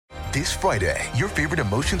This Friday, your favorite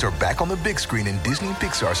emotions are back on the big screen in Disney and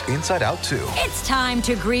Pixar's Inside Out 2. It's time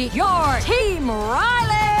to greet your Team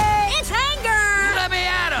Riley. It's anger. Let me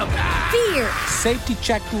at him. Fear. Safety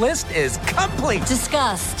checklist is complete.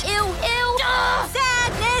 Disgust. Ew.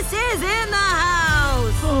 Sadness is in the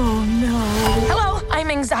house. Oh, no. Hello, I'm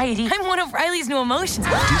anxiety. I'm one of Riley's new emotions.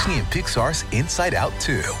 Disney and Pixar's Inside Out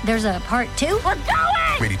 2. There's a part 2? We're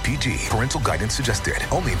going! Rated PG. Parental guidance suggested.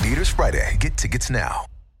 Only in theaters Friday. Get tickets now.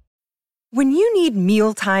 When you need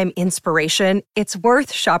mealtime inspiration, it's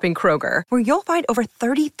worth shopping Kroger, where you'll find over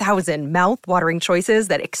 30,000 mouth-watering choices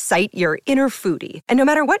that excite your inner foodie. And no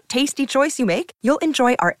matter what tasty choice you make, you'll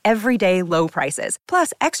enjoy our everyday low prices,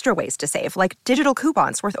 plus extra ways to save, like digital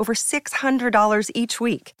coupons worth over $600 each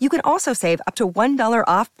week. You can also save up to $1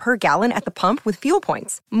 off per gallon at the pump with fuel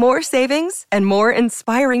points. More savings and more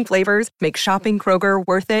inspiring flavors make shopping Kroger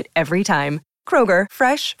worth it every time. Kroger,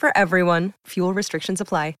 fresh for everyone. Fuel restrictions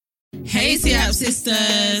apply. Hey, CAP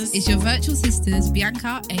sisters. It's your virtual sisters,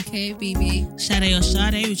 Bianca, aka BB, Sade or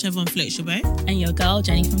Sade, whichever one floats your boat. And your girl,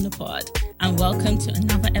 Jenny from the pod. And welcome to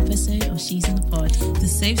another episode of She's in the Pod, the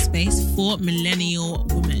safe space for millennial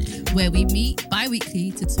women, where we meet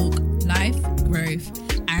bi-weekly to talk life, growth,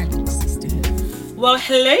 and sisterhood. Well,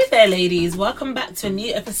 hello there, ladies. Welcome back to a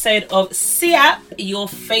new episode of CAP, your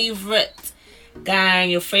favourite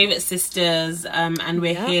gang, your favourite sisters. And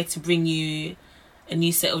we're here to bring you a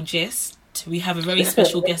new set of gist. We have a very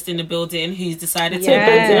special guest in the building who's decided to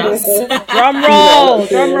visit us. Drum roll.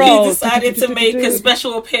 He's decided to make a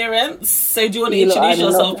special appearance. So do you want to introduce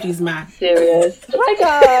yourself, please, man? Serious. Hi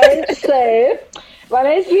guys. So my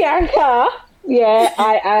name's Bianca. Yeah,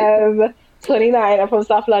 I am 29. I'm from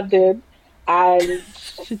South London, and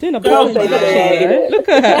she's doing a girl bye. Look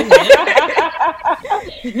at her.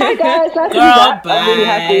 Hi guys, nice to be back. I'm really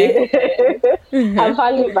happy. I'm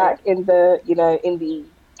finally back in the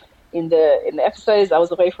episodes. I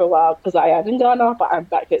was away for a while because I am in Ghana, but I'm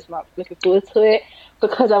back this month. Looking forward to it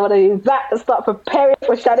because I want to be back and start preparing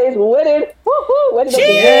for Sade's wedding. Woohoo! Wedding of the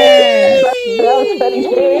year. Love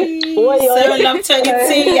 22. So love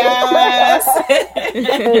 22, yes.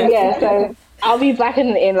 Yeah, so I'll be back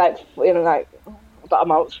in about a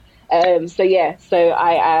month. So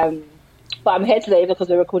I am. But I'm here today because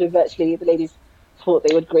we're recording virtually. The ladies thought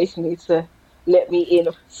they would grace me to let me in,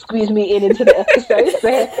 squeeze me in into the episode.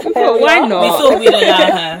 So why not? We thought we'd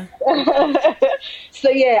allow her. So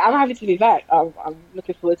yeah, I'm happy to be back. I'm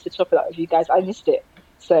looking forward to chopping up with you guys. I missed it.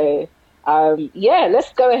 So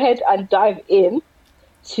let's go ahead and dive in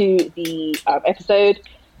to the episode.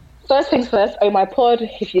 First things first, Oh My Pod.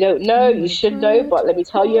 If you don't know, you should know, but let me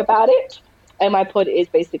tell you about it. Oh My Pod is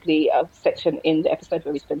basically a section in the episode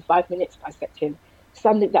where we spend 5 minutes dissecting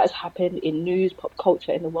something that has happened in news, pop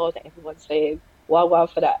culture in the world that everyone's saying, wow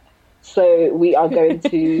for that. So we are going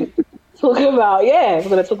to talk about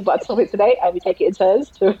a topic today, and we take it in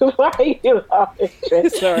turns to why you are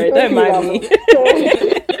interested. Sorry, don't mind me.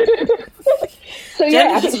 So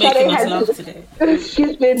yeah, I think Sade has today.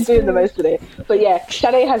 She's been doing the most today. But yeah,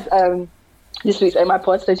 Sade has this week's Oh My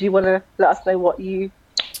Pod. So do you want to let us know what you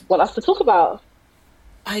want us to talk about?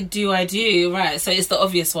 I do. Right, so it's the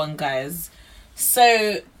obvious one, guys.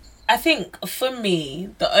 So I think for me,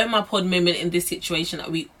 the Oh My Pod moment in this situation that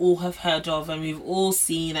we all have heard of and we've all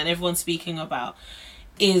seen and everyone's speaking about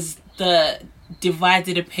is the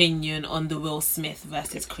divided opinion on the Will Smith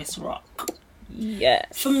versus Chris Rock.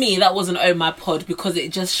 Yes. For me, that was an Oh My Pod because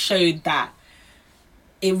it just showed that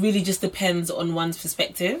it really just depends on one's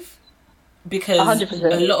perspective. Because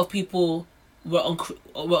 100%. a lot of people were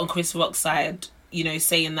on Chris Rock's side,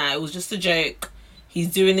 saying that it was just a joke. He's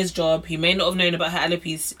doing his job. He may not have known about her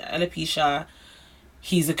alopecia.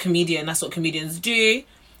 He's a comedian. That's what comedians do.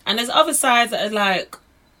 And there's other sides that are like,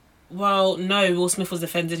 well, no, Will Smith was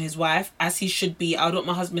defending his wife, as he should be. I don't want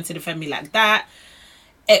my husband to defend me like that,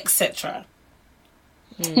 etc.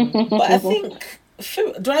 But I think,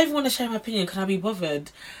 do I even want to share my opinion? Can I be bothered?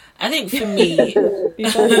 I think for me,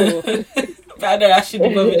 I know I should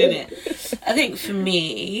be bothered, innit? I think for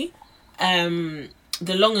me,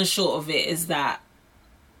 the long and short of it is that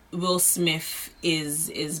Will Smith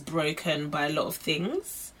is broken by a lot of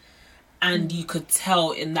things, and you could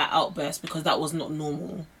tell in that outburst because that was not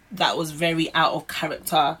normal. That was very out of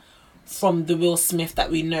character from the Will Smith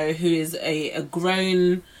that we know, who is a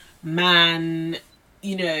grown man,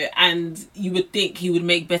 and you would think he would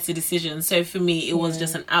make better decisions. So for me, it was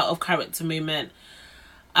just an out of character moment.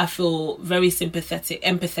 I feel very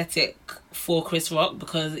empathetic for Chris Rock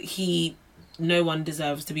because no one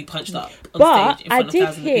deserves to be punched up on stage in front of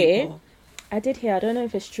thousands of people. I did hear, I don't know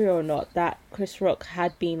if it's true or not, that Chris Rock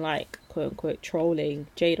had been like quote unquote trolling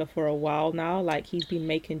Jada for a while now. Like he's been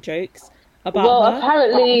making jokes about her.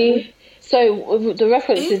 Apparently, so the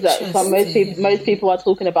references that most people are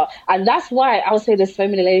talking about, and that's why I would say there's so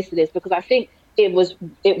many layers to this, because I think it was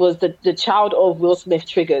the child of Will Smith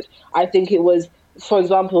triggered. I think it was, for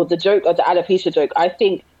example, the joke of the alopecia joke. I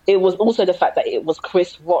think it was also the fact that it was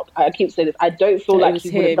Chris Rock. I keep saying this. I don't feel like he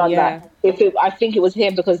would have done that. I think it was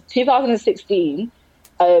him, because 2016,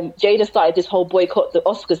 Jada started this whole boycott the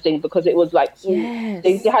Oscars thing, because it was like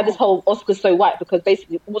they had this whole Oscars so white, because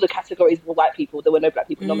basically all the categories were white people. There were no black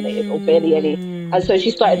people nominated, or barely any. And so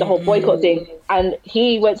she started the whole boycott thing. And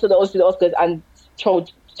he went to the Oscars and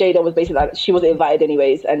trolled Jada, was basically like she wasn't invited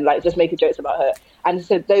anyways, and like just making jokes about her. And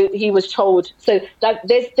so he was trolled. So that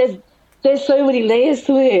there's so many layers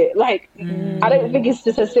to it. Like, I don't think it's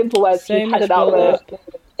just as simple as he had an outburst.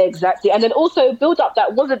 Exactly. And then also build up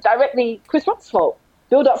that wasn't directly Chris Rock's fault.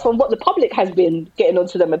 Build up from what the public has been getting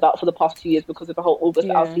onto them about for the past 2 years because of the whole August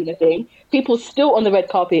Alsina thing. People still on the red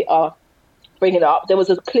carpet are bringing it up. There was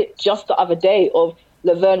a clip just the other day of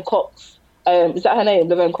Laverne Cox. Is that her name?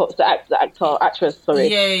 Laverne Cox, the actress.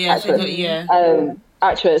 Sorry.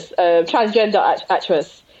 Actress, transgender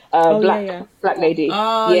actress. Black lady.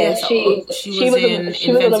 Oh, yeah. She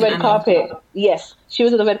was on the red carpet. Yes, she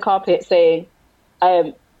was on the red carpet saying,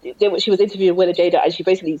 she was interviewing Willa Jada, and she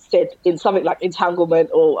basically said in something like entanglement,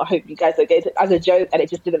 or I hope you guys don't get it, as a joke, and it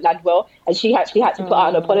just didn't land well. And she actually had to put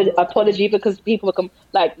out an apology because people were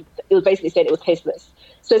it was basically saying it was tasteless.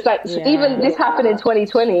 So it's like, so even this happened in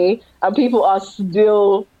 2020, and people are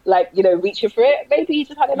still reaching for it. Maybe he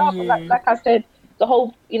just had enough. Like I said, the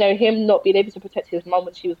whole, him not being able to protect his mum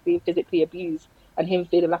when she was being physically abused, and him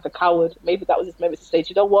feeling like a coward. Maybe that was his moment to say,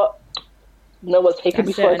 you know what? No one's taken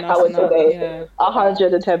me for a coward today.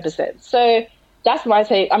 110%. So that's my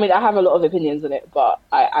take. I mean, I have a lot of opinions on it, but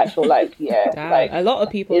I feel like, a lot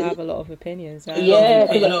of people have a lot of opinions. And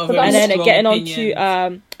then getting on to,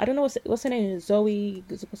 I don't know, what's her name? Zoe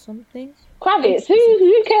something? Kravitz.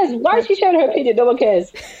 Who cares? Why is she sharing her opinion? No one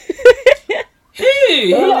cares. Who?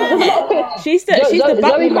 She's the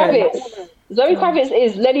Zoe Kravitz. Zoe Kravitz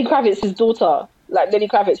is Lenny Kravitz's daughter. Like Lenny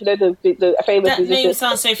Kravitz, the famous that musician. Name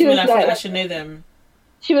sounds so familiar. I think I should know them.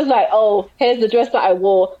 She was like, "Oh, here's the dress that I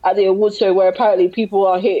wore at the awards show, where apparently people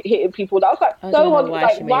are hitting people." And I was like, "No one,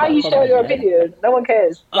 why are you sharing your opinion? No one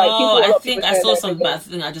cares." I think I saw something, but I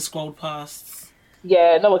think I just scrolled past.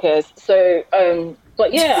 Yeah, no one cares. So,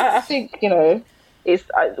 but yeah, I think it's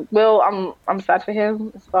I'm sad for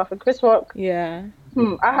him. It's sad for Chris Rock. Yeah.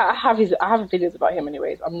 I have opinions about him,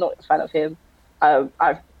 anyways. I'm not a fan of him.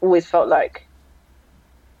 I've always felt like.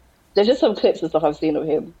 There's just some clips and stuff I've seen of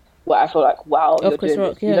him where I feel like, wow, you're Chris doing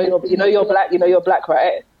Rock, this. You're black. You're black,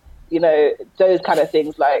 right? Those kind of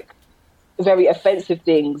things, like very offensive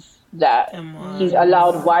things that he's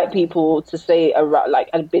allowed white people to say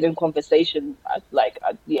and been in conversation. I'm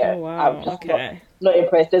just not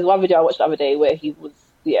impressed. There's one video I watched the other day where he was,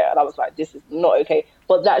 and I was like, this is not okay.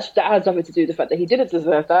 But that has nothing to do with the fact that he didn't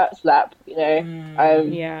deserve that slap,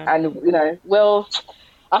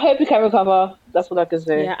 I hope he can recover. That's what I can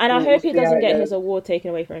say. Yeah, and I hope he doesn't get his award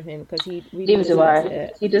taken away from him, because he really deserves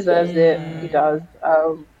it. He deserves it. He does.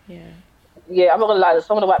 I'm not gonna lie.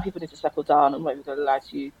 Some of the white people need to settle down. I'm not even gonna lie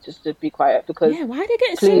to you, just to be quiet, because why are they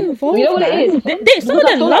getting so involved? You know what it is? Some of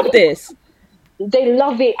them love this. They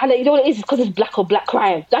love it, and you know what it is? It's because it's black on black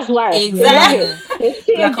crime. That's why. Exactly. They're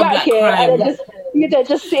sitting back here, and they're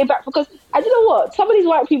just sitting back, because you know what? Some of these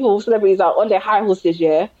white people, celebrities, are on their high horses,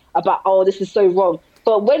 about, oh, this is so wrong.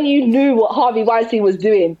 But when you knew what Harvey Weinstein was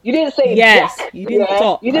doing, you didn't say Jack. You didn't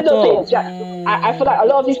talk. You did not say Jack. I feel like a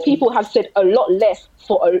lot of these people have said a lot less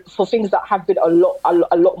for things that have been a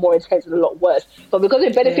lot more intense and a lot worse. But because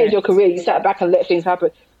it benefited your career, you sat back and let things happen.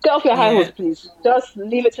 Get off your high horse, please. Just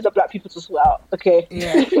leave it to the black people to sort out, okay?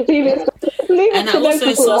 Yeah. leave it and to I them also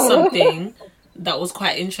to saw sort out. something that was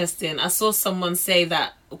quite interesting. I saw someone say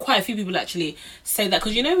that, quite a few people actually say that,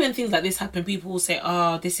 because when things like this happen, people will say,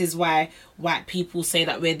 oh, this is why white people say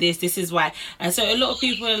that we're this is why. And so a lot of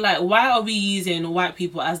people are like, why are we using white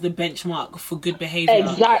people as the benchmark for good behaviour?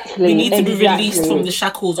 Exactly. We need to be released from the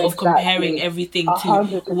shackles of comparing everything to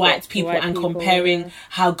 100%. white people and comparing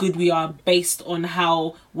how good we are based on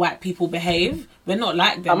how white people behave. We're not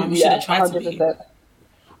like them, and we shouldn't try 100%. To be.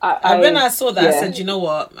 And when I saw that, I said, you know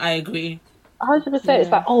what, I agree. 100%.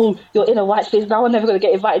 It's like, oh, you're in a white space now. I'm never going to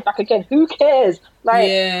get invited back again. Who cares? Like,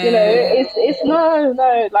 it's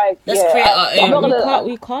no. Like, let's create our own.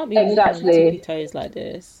 We can't be exactly toes like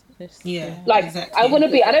this. Exactly. I don't want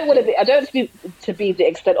to be the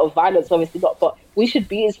extent of violence, obviously not. But we should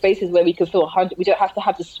be in spaces where we can feel 100. We don't have to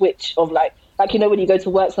have the switch of like, like, you know, when you go to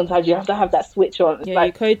work, sometimes you have to have that switch on. It's Yeah,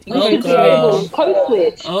 like, you code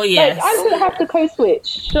switch. Oh, yes. Like, I'm gonna have to code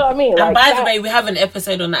switch. You know what I mean? And Like, by the way, we have an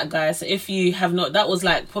episode on that, guys. So if you have not, that was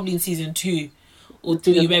like probably in season 2 or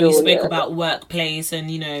 3, where we spoke about workplace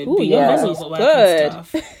and, you know, being a hustle for work and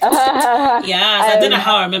stuff. Yeah, so I don't know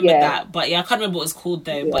how I remember that, but yeah, I can't remember what it's called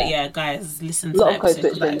though. But yeah, guys, listen to that episode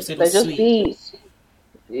because that episode was sweet.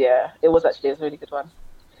 Yeah, it was a really good one.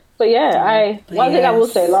 But yeah, last thing I will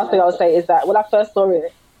say is that when I first saw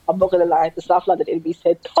it, I'm not gonna lie, the South London enemy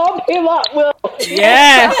said, "Pump him up, Will."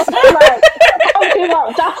 Yes. Like, pump him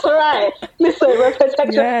up. That's right. Listen, we're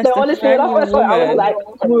protection. Yes, no, honestly, when I first saw it,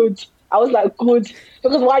 I was like, good.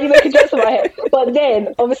 Because why are you making jokes in my head? But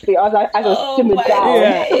then, obviously, I was like, I just simmered down.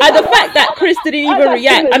 Yeah. And the fact that Chris didn't even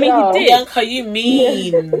react. I mean, he did. Bianca, you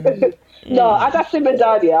mean? No, as I simmered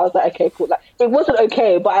down, I was like, okay, cool. Like, it wasn't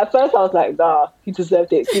okay, but at first I was like, nah, he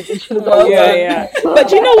deserved it. He should have done it.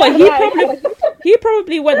 But you know what? He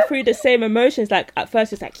probably went through the same emotions. Like, at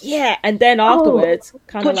first it's like, yeah, and then afterwards,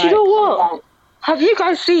 kind of like. But you know what? Have you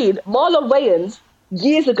guys seen Marlon Wayans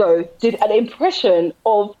years ago did an impression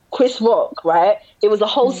of Chris Rock, right? It was a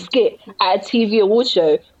whole skit at a TV award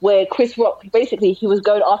show where Chris Rock, basically, he was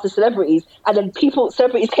going after celebrities, and then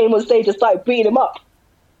celebrities came on stage and started beating him up.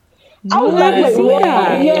 I was like, wait, what?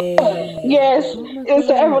 Yes. And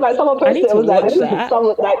so everyone, like, someone posted it, was like,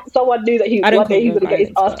 someone knew that one day he was going to get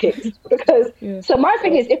his ass kicked. Because, so my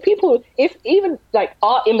thing is, if even, like,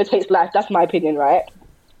 art imitates life, that's my opinion, right?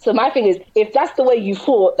 So my thing is, if that's the way you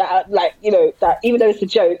thought, that, like, you know, that even though it's a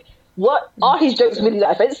joke, what are his jokes really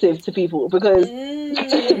that offensive to people? Because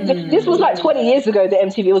this was like 20 years ago, the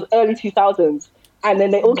MTV, it was early 2000s. And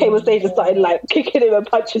then they all came on stage and started like kicking him and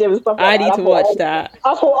punching him and stuff like that. I need to watch that.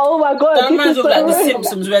 I thought, oh my god, that reminds me of like The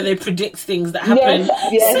Simpsons, where they predict things that happen so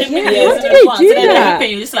many years in advance. And then they happen,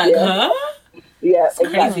 you're just like, huh? Yeah, it's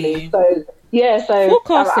exactly. Crazy. So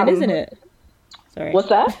forecasting, isn't it? Sorry. What's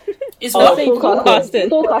that? It's not forecasting.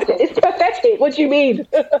 Forecasting. It's pathetic. What do you mean?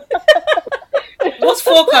 What's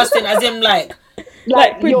forecasting? As in like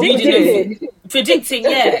predicting. Predicting,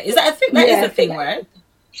 yeah. Is that a thing? That is a thing, right?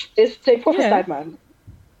 They prophesied, man.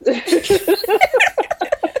 To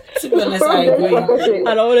be honest, I agree.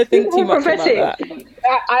 I don't want to think too much about that.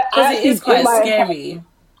 Because it is quite scary.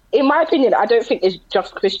 In my opinion, I don't think it's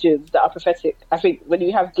just Christians that are prophetic. I think when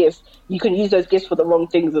you have gifts, you can use those gifts for the wrong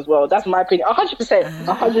things as well. That's my opinion. 100%.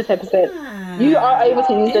 110%. You are able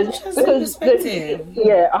to use those because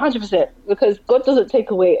 100%. Because God doesn't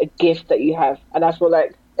take away a gift that you have, and I feel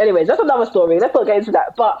like. Anyways, that's another story. Let's not get into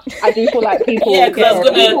that. But I do feel like people. Yeah, because I was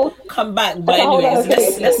gonna come back. But anyways,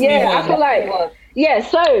 let's move on. I feel like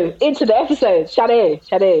So into the episode, Sade.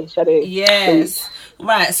 Yes.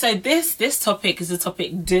 Right, so this topic is a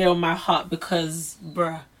topic dear on my heart because,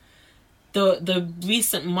 bruh, the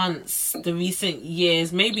recent months, the recent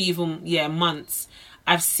years, maybe even, months,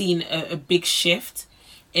 I've seen a big shift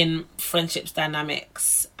in friendships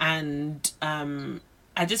dynamics, and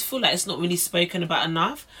I just feel like it's not really spoken about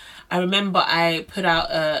enough. I remember I put out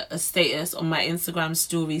a status on my Instagram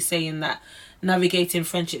story saying that navigating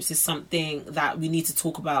friendships is something that we need to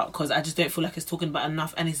talk about because I just don't feel like it's talking about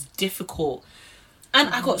enough, and it's difficult. And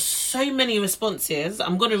I got so many responses.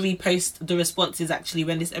 I'm going to repost the responses actually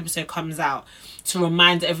when this episode comes out to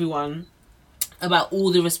remind everyone about all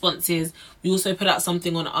the responses. We also put out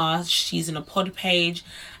something on our She's in a Pod page,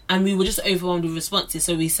 and we were just overwhelmed with responses.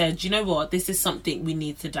 So we said, you know what? This is something we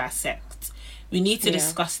need to dissect. We need to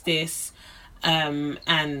discuss this. So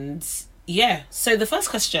the first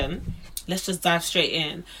question, let's just dive straight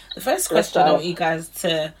in. The first question I want you guys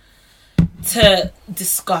to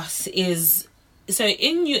discuss is, so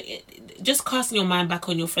just casting your mind back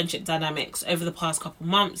on your friendship dynamics over the past couple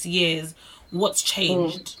months, years, what's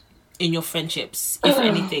changed in your friendships, if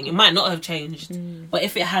anything? It might not have changed, but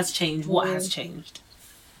if it has changed, what has changed?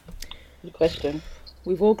 Good question.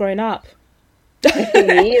 We've all grown up.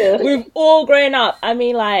 We've all grown up. I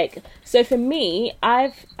mean, like, so for me,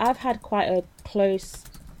 I've had quite a close,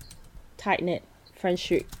 tight-knit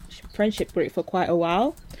friendship group for quite a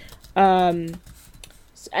while.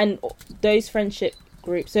 And those friendship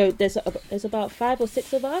groups, so there's about 5 or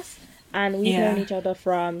 6 of us, and we've known each other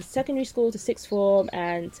from secondary school to sixth form,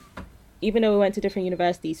 and even though we went to different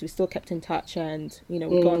universities, we still kept in touch, and we'd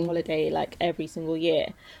go on holiday like every single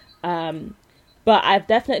year. But I've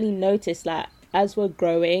definitely noticed that as we're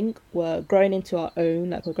growing into our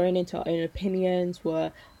own, like we're growing into our own opinions,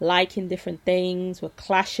 we're liking different things, we're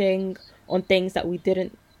clashing on things that we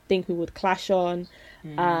didn't think we would clash on.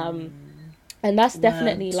 And that's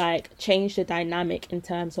definitely like changed the dynamic in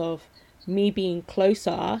terms of me being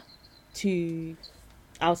closer to,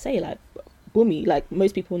 I'll say, like Bumi, like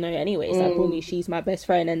most people know anyways, like Bumi, she's my best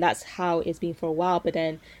friend, and that's how it's been for a while. But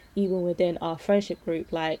then even within our friendship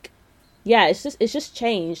group, like, yeah, it's just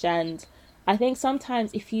changed. And I think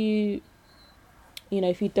sometimes if you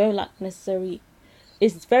don't like necessarily,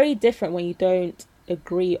 it's very different when you don't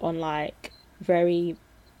agree on like very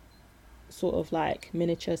sort of like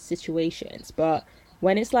miniature situations, but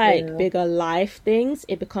when it's like bigger life things,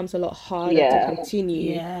 it becomes a lot harder to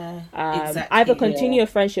continue. Exactly. Either continue a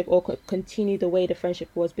friendship or continue the way the friendship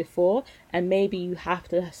was before, and maybe you have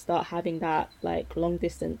to start having that like long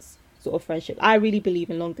distance sort of friendship. I really believe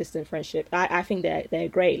in long distance friendship. I think they're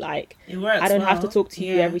great. Like, it works. I don't have to talk to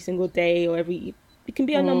you every single day, or it can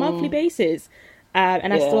be on a monthly basis,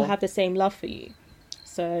 and I still have the same love for you.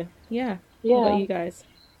 So what about you guys?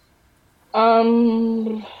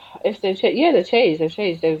 If they've changed, they've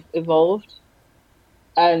changed, they've evolved,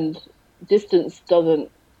 and distance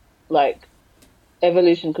doesn't, like,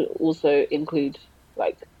 evolution could also include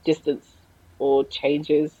like distance or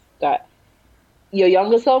changes that your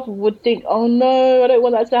younger self would think, oh no, I don't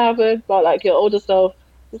want that to happen, but like your older self,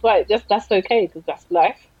 it's like that's okay, because that's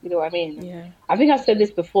life, you know what I mean? I think I've said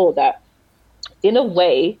this before, that in a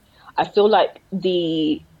way I feel like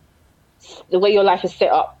the way your life is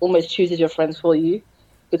set up almost chooses your friends for you,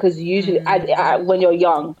 because usually when you're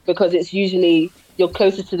young, because it's usually you're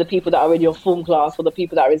closer to the people that are in your form class or the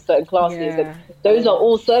people that are in certain classes, and those are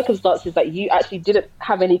all circumstances that you actually didn't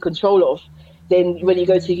have any control of. Then when you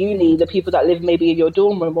go to uni, the people that live maybe in your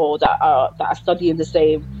dorm room or that are studying the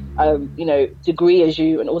same degree as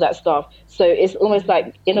you and all that stuff. So it's almost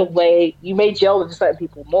like, in a way, you may gel with certain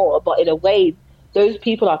people more, but in a way those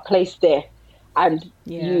people are placed there, and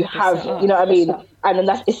you have, you know what I mean, and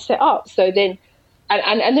then it's set up. So then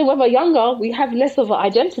and then when we're younger, we have less of an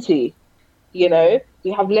identity, you know,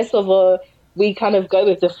 we have less of we kind of go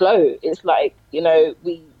with the flow. It's like, you know,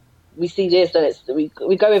 we see this and we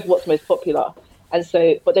go with what's most popular. And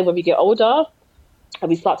so, but then when we get older and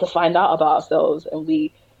we start to find out about ourselves, and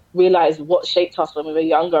we realize what shaped us when we were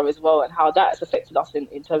younger as well, and how that's affected us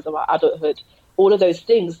in terms of our adulthood, all of those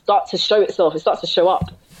things start to show itself. It starts to show up.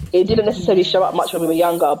 It didn't necessarily show up much when we were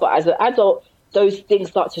younger, but as an adult, those things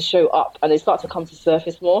start to show up and they start to come to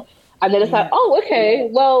surface more. And then it's like, oh, okay,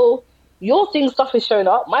 well, your stuff is showing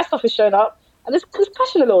up, my stuff is showing up, and it's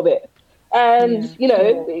passion a little bit. And, you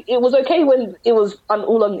know, it was okay when it was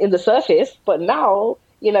all in the surface, but now,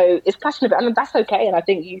 you know, it's passionate, and that's okay. And I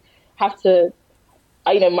think you have to,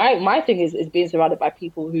 you know, my thing is being surrounded by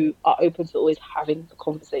people who are open to always having a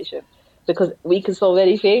conversation, because we can solve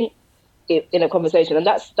anything in a conversation. And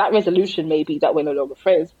that resolution may be that we're no longer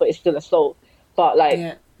friends, but it's still a solve. But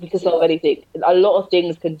like, we can solve anything. A lot of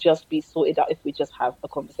things can just be sorted out if we just have a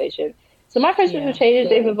conversation. So my friendships have changed,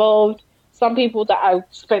 they've evolved. Some people that I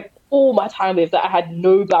spent all my time with that I had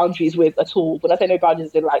no boundaries with at all. When I say no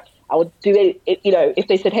boundaries, then like I would do it, you know, if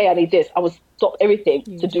they said, hey, I need this, I would stop everything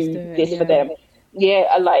to do this for them.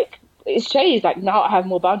 And like, it's changed. Like, now I have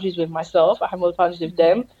more boundaries with myself. I have more boundaries with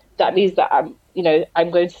them. That means that I'm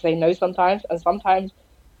going to say no sometimes. And sometimes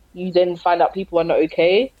you then find out people are not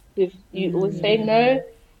okay with you always saying no.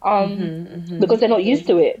 Because they're not used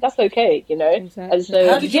to it. That's okay, you know. Exactly. And so,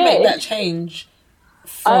 how did you make that change?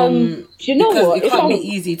 Do you know because what? It can't be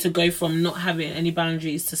easy to go from not having any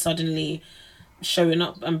boundaries to suddenly showing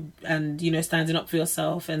up and you know, standing up for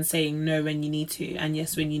yourself and saying no when you need to and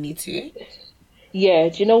yes when you need to. Yeah,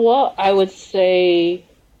 do you know what? I would say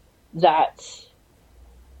that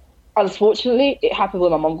unfortunately it happened when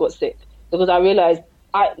my mum got sick, because I realised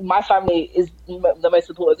my family is the most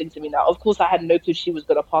important thing to me now. Of course, I had no clue she was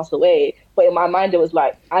going to pass away, but in my mind it was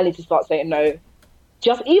like, I need to start saying no.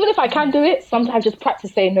 Just, even if I can do it, sometimes just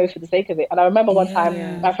practice saying no for the sake of it. And I remember one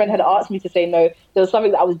time my friend had asked me to say no. There was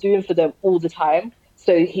something that I was doing for them all the time.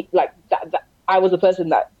 So he, like that I was the person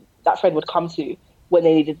that friend would come to when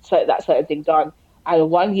they needed that certain thing done. And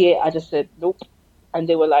one year I just said nope, and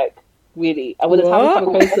they were like, really? And when the time was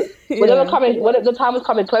coming closer, when the time was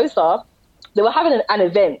coming closer, they were having an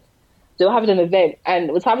event. And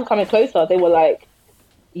when the time was coming closer, they were like,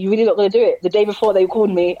 you really not going to do it? The day before they called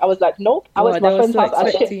me, I was like, nope. I went to my friend's house.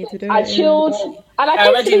 I chilled. And I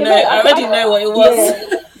already know what it was.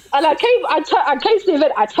 Yeah. And I came to the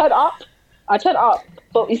event. I turned up.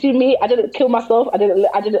 But you see me, I didn't kill myself.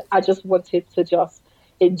 I just wanted to just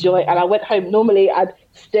enjoy. And I went home. Normally I'd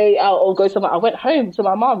stay out or go somewhere. I went home to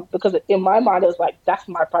my mum, because in my mind it was like, that's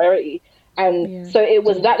my priority. And so it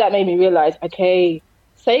was that made me realize, okay,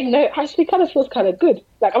 saying no actually kind of feels kind of good.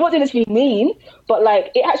 Like, I'm not doing this to be mean, but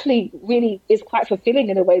like, it actually really is quite fulfilling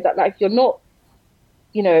in a way that, like, you're not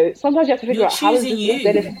you know, sometimes you have to figure You're out how is choosing this you.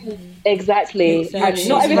 benefit. Exactly. You're And choosing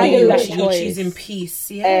not everything you, is you're like choosing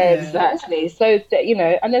peace. Yeah. exactly. So that, you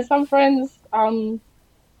know, and there's some friends I've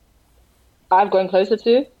grown closer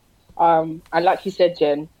to. And like you said,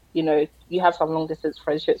 Jen, you know, you have some long distance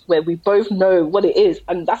friendships where we both know what it is,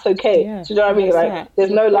 and that's okay. Yeah, Do you know what I mean? Like, that. there's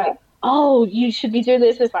no like, oh, you should be doing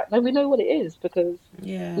this. It's like, no, we know what it is because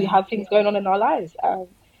we have things going on in our lives. And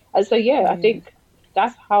so, I think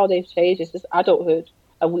that's how they've changed. It's just adulthood,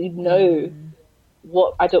 and we know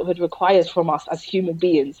what adulthood requires from us as human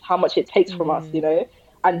beings, how much it takes from us, you know,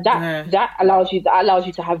 and that allows you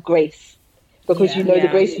to have grace because you know the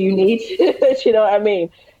grace you need. Do you know what I mean?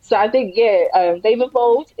 So I think they've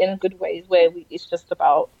evolved in good ways where it's just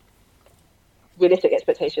about realistic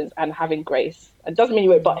expectations and having grace. It doesn't mean you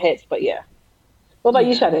won't butt heads, but What about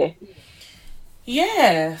you, Shade?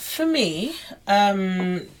 Yeah, for me,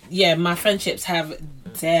 my friendships have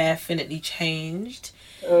definitely changed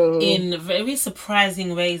in very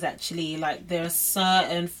surprising ways, actually. Like, there are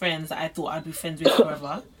certain friends that I thought I'd be friends with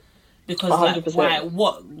forever. Because, 100%. like,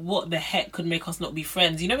 why, what the heck could make us not be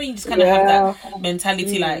friends? You know, when you just kind of have that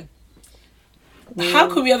mentality, like, how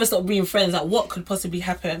could we ever stop being friends? Like, what could possibly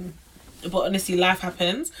happen? But honestly, life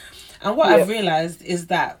happens. And what I've realised is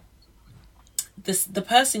that the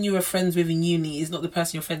person you were friends with in uni is not the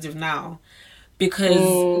person you're friends with now.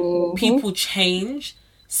 Because people change.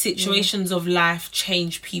 Situations of life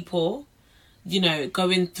change people. You know,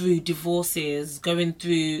 going through divorces, going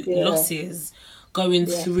through losses, going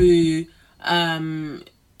through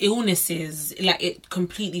illnesses. Like, it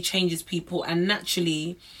completely changes people. And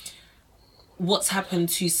naturally, what's happened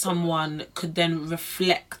to someone could then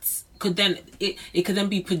it could then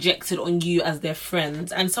be projected on you as their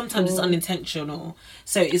friend, and sometimes it's unintentional.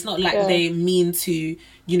 So it's not like they mean to,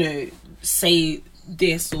 you know, say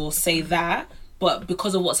this or say that, but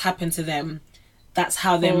because of what's happened to them, that's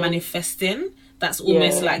how they're manifesting. That's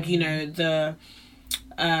almost like, you know, the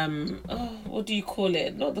what do you call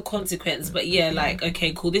it? Not the consequence, but like,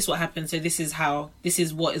 okay, cool, this is what happened, so this is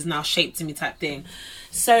what is now shaped in me type thing.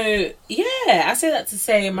 So I say that to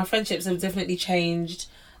say my friendships have definitely changed.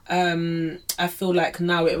 I feel like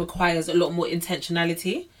now it requires a lot more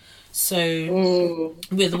intentionality. So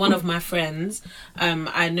with one of my friends,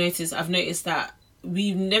 I've noticed that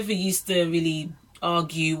we never used to really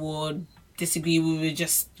argue or disagree. We would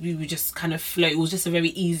just kind of float. It was just a very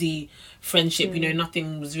easy friendship, you know,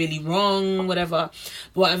 nothing was really wrong, whatever.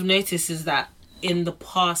 But what I've noticed is that in the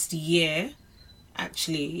past year,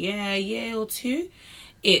 actually, year or two,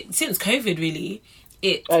 since COVID really,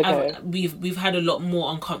 we've had a lot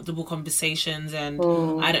more uncomfortable conversations, and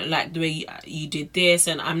I don't like the way you did this,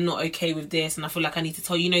 and I'm not okay with this, and I feel like I need to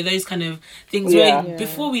tell you, know, those kind of things where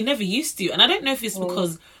before we never used to. And I don't know if it's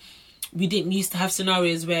because we didn't used to have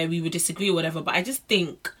scenarios where we would disagree or whatever, but I just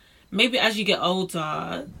think maybe as you get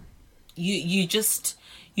older, you just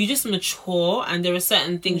mature, and there are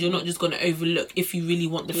certain things you're not just going to overlook if you really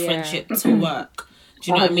want the friendship to work. Do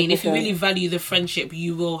you know what I mean? If you really value the friendship,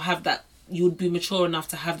 you will have that. You would be mature enough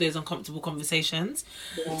to have those uncomfortable conversations.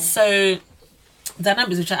 So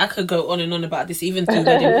dynamics, which I could go on and on about this, even through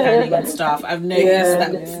wedding planning and stuff. I've noticed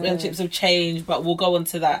that friendships have changed, but we'll go on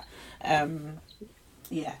to that.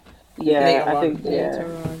 Later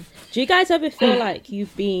on. Do you guys ever feel like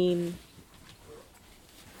you've been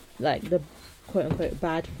like the quote unquote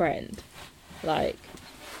bad friend? Like,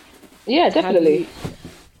 definitely.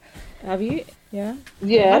 Have you? Yeah.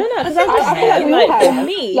 Yeah. I don't know, because I feel like we all have. for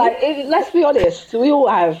me, let's be honest, we all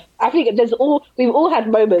have. I think we've all had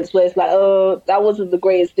moments where it's like, oh, that wasn't the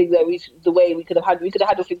greatest thing the way we could have had. We could have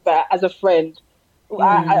handled things better as a friend.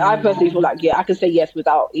 I personally feel like, I can say yes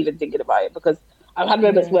without even thinking about it, because I've had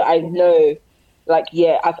moments where I know, like,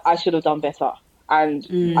 I should have done better,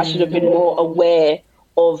 and I should have been more aware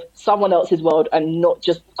of someone else's world and not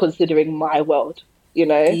just considering my world. You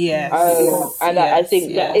know, I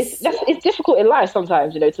think that it's difficult in life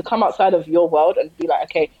sometimes, you know, to come outside of your world and be like,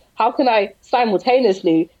 okay, how can I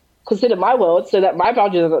simultaneously consider my world so that my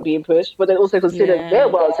boundaries are not being pushed, but then also consider their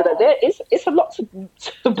world so that it's a lot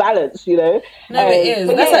to balance, you know. No, it is.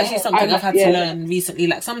 That's actually something I've had to learn recently.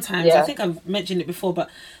 Like, sometimes I think I've mentioned it before, but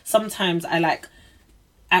sometimes I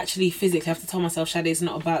actually physically have to tell myself, Shade, it's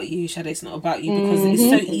not about you, because it's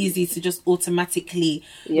so easy to just automatically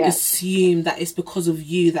assume that it's because of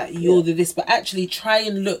you that you're this, but actually try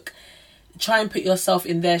and put yourself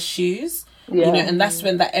in their shoes, you know, and that's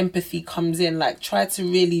when that empathy comes in. Like, try to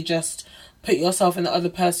really just put yourself in the other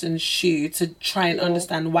person's shoe to try and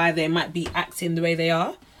understand why they might be acting the way they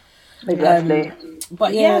are. Exactly.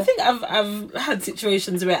 But I think I've had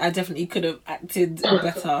situations where I definitely could have acted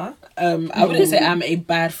better. I wouldn't say I'm a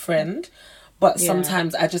bad friend, but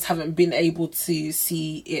sometimes I just haven't been able to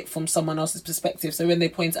see it from someone else's perspective. So when they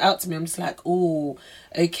point it out to me, I'm just like, oh,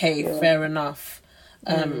 okay, fair enough.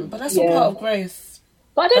 But that's all part of growth.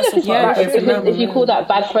 But I don't know if you call that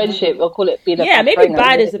bad friendship or call it being a bad maybe friend.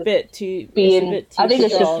 bad is a bit too I think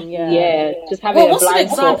it's strong, just just having what's an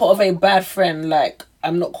example spot. of a bad friend? Like,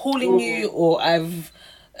 I'm not calling you, or I've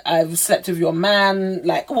slept with your man.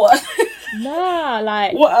 Like, what? Nah,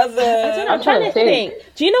 like, what other? I don't know, I'm trying to think.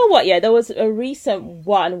 Do you know what? Yeah, there was a recent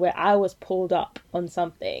one where I was pulled up on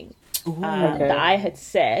something that I had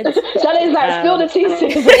said. Charlie's like, spill the tea.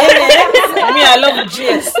 I love a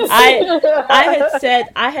gist.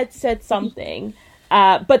 I had said something,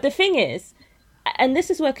 but the thing is, and this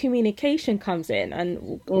is where communication comes in,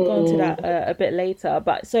 and we'll go into that a bit later.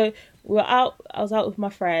 But so I was out with my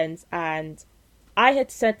friends, and I had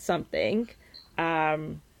said something.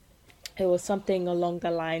 It was something along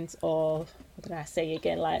the lines of, what did I say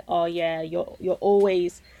again? Like, oh yeah, you're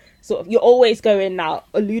always going now,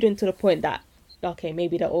 alluding to the point that, okay,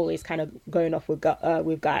 maybe they're always kind of going off with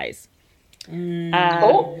guys. But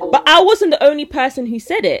I wasn't the only person who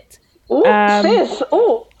said it. I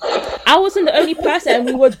wasn't the only person, and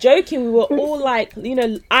we were joking. We were all like,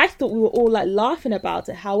 I thought we were all like laughing about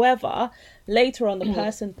it. However, later on, the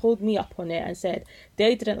person pulled me up on it and said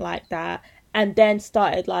they didn't like that, and then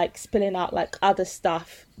started like spilling out like other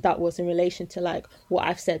stuff that was in relation to like what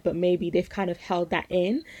I've said, but maybe they've kind of held that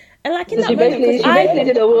in. And like in that moment, she basically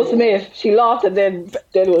did a Will Smith. She laughed and then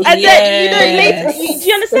it was. And then later, do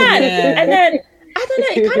you understand? And then I don't know.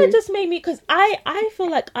 It kind of just made me, because I feel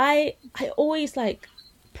like I always like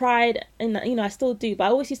pride, and I still do, but I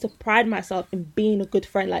always used to pride myself in being a good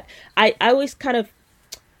friend. Like I always kind of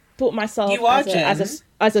thought myself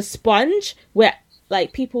as a sponge, where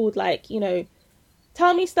like people would like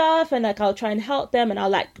tell me stuff, and like I'll try and help them, and I'll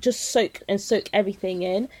like just soak everything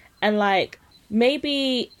in, and like.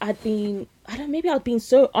 Maybe I'd been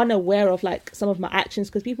so unaware of like some of my actions,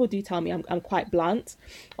 because people do tell me I'm quite blunt,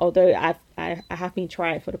 although I have been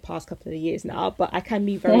trying for the past couple of years now, but I can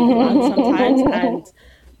be very blunt sometimes.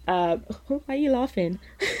 And why are you laughing?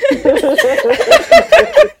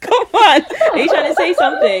 Come on, are you trying to say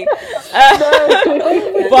something?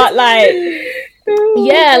 But like,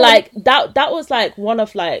 yeah, like that was like one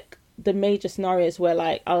of like the major scenarios where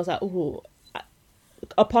like I was like, ooh.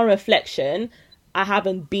 Upon reflection, I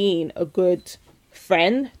haven't been a good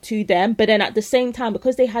friend to them, but then at the same time,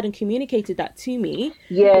 because they hadn't communicated that to me,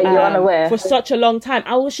 you're unaware for such a long time,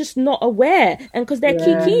 I was just not aware, and because they're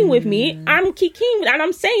kikiing with me, I'm kikiing and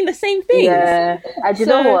I'm saying the same thing. And you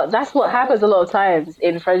know what? That's what happens a lot of times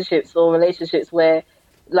in friendships or relationships, where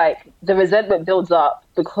like the resentment builds up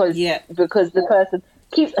because the person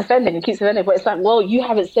keeps offending, but it's like, well, you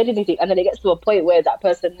haven't said anything, and then it gets to a point where that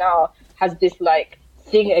person now has this like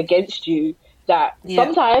thing against you that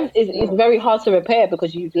sometimes is very hard to repair,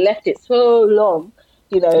 because you've left it so long,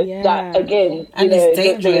 that again, and it's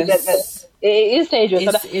dangerous. It is dangerous.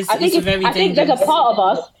 I think there's a part of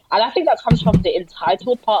us, and I think that comes from the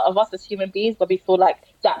entitled part of us as human beings, where we feel like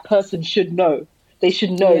that person should know. They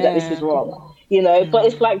should know that this is wrong, but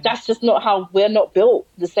it's like, that's just not how we're not built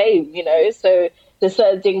the same, so there's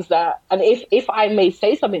certain things that, and if I may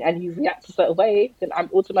say something and you react a certain way, then I'm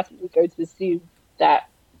automatically going to assume that,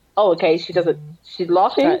 oh, okay, she's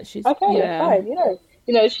laughing.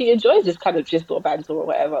 Fine. She enjoys this kind of gist or banter or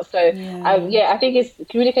whatever. So I think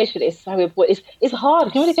communication is so important. It's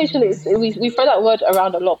hard. Communication is, we throw that word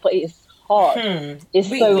around a lot, but it is hard. It's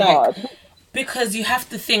so hard. Because you have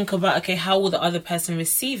to think about, okay, how will the other person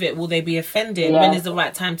receive it? Will they be offended? When is the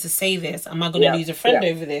right time to say this? Am I going to lose a friend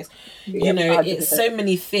over this? It's so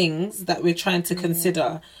many things that we're trying to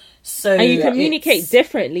consider. So, and you communicate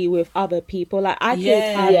differently with other people. Like I could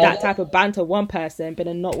have that type of banter with one person, but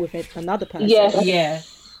then not with another person. Yeah,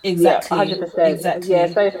 exactly. 100%. Exactly.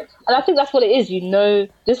 Yeah. So, and I think that's what it is.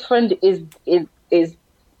 This friend is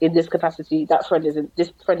in this capacity. That friend is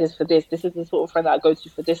this friend is for this. This is the sort of friend that I go to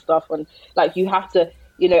for this stuff. And like, you have to.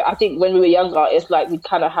 I think when we were younger, it's like we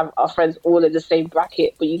kind of have our friends all in the same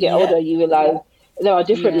bracket. But you get older, you realize there are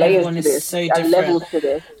different layers to this and levels to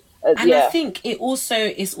this. And I think it's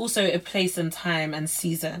also a place and time and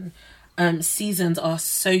season. Seasons are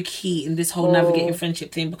so key in this whole navigating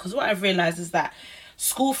friendship thing, because what I've realised is that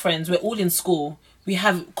school friends, we're all in school. We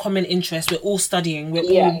have common interests. We're all studying. We're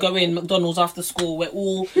all going McDonald's after school. We're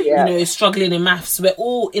all, struggling in maths. We're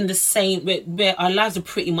all in the same. Our lives are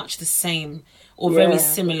pretty much the same or very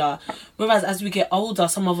similar. Whereas as we get older,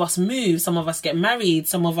 some of us move, some of us get married,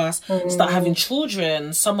 some of us start having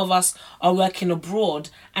children, some of us are working abroad,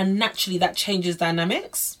 and naturally that changes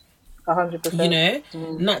dynamics.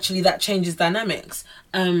 100%. Naturally that changes dynamics.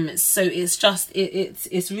 So it's just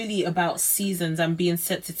it's really about seasons and being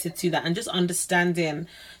sensitive to that and just understanding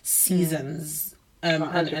seasons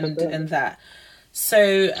and that.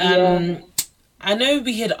 So I know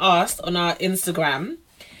we had asked on our Instagram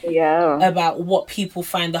about what people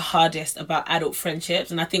find the hardest about adult friendships,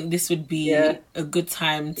 and I think this would be a good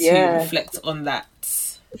time to reflect on that.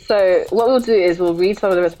 So what we'll do is we'll read some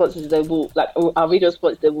of the responses. Then I'll read the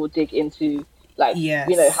response. Then we'll dig into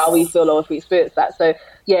how we feel or if we experience that. So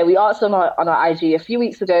we asked on our IG a few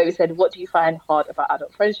weeks ago. We said, what do you find hard about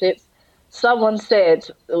adult friendships? Someone said,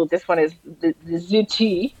 this one is the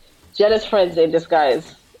Zuti, jealous friends in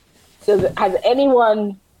disguise. Does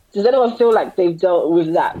anyone feel like they've dealt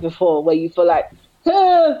with that before, where you feel like,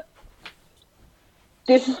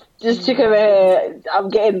 this chick over here, I'm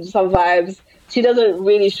getting some vibes. She doesn't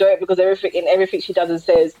really show it because everything she does and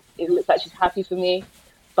says, it looks like she's happy for me.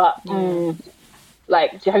 But do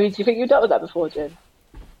you think you've dealt with that before, Jen?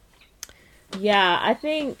 Yeah, I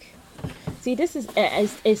think. See, this is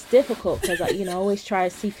it's difficult because I always try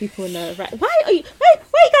to see people in the right. Why are you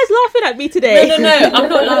guys laughing at me today? No, I'm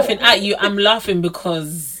not laughing at you. I'm laughing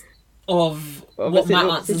because of what my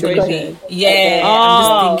answer is going to be. Yeah,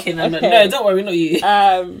 I'm just thinking. Okay. No, don't worry, not you.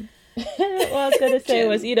 What I was going to say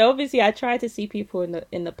was, obviously I try to see people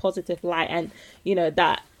in the positive light, and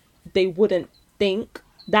that they wouldn't think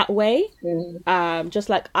that way, just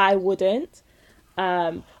like I wouldn't.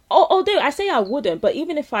 Although I say I wouldn't, but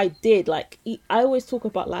even if I did, like I always talk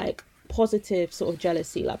about like positive sort of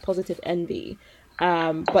jealousy, like positive envy.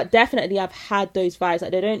 But definitely I've had those vibes.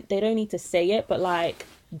 Like they don't need to say it, but like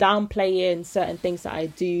downplaying certain things that I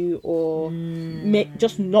do, or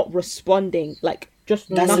just not responding, like just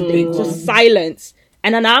nothing, just silence.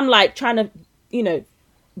 And then I'm like trying to,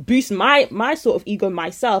 boost my sort of ego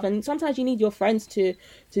myself. And sometimes you need your friends to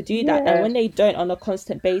do that. And when they don't on a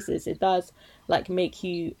constant basis, it does like make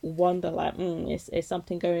you wonder, like, is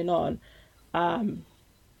something going on?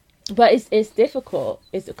 But it's difficult.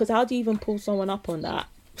 It's because how do you even pull someone up on that?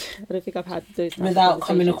 I don't think I've had those without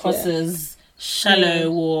coming across as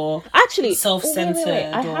shallow or actually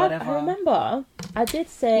self-centered or whatever. I remember I did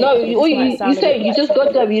say you say you just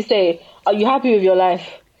got them. You say, are you happy with your life?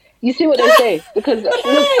 You see what they say because look,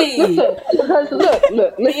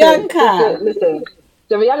 listen.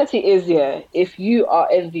 The reality is, if you are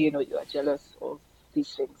envying or you are jealous of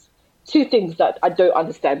these things, two things that I don't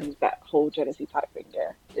understand with that whole jealousy type thing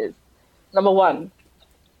is, number one,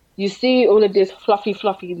 you see all of this fluffy,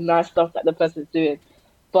 nice stuff that the person's doing,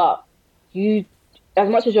 but you, as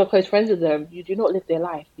much as you're close friends with them, you do not live their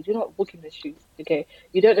life. You do not walk in their shoes, okay?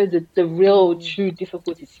 You don't know the real, true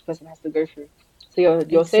difficulties this person has to go through. So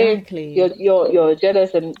you're saying you're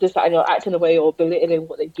jealous and this, and you're acting away or belittling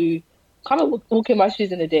what they do. Kind of walk in my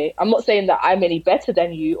shoes in a day. I'm not saying that I'm any better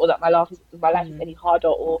than you or that my life is any harder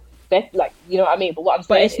or better, like, you know what I mean? But what I'm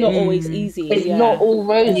saying it's not always easy. It's not all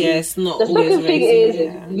rosy. Yeah, it's not the always second thing rosy,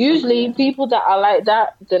 is usually people that are like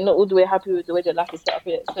that, they're not all the way happy with the way their life is set up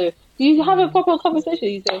here. So you have a proper conversation.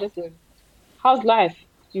 You say, listen, how's life?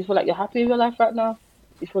 Do you feel like you're happy with your life right now? Do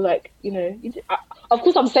you feel like, of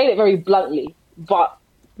course I'm saying it very bluntly, but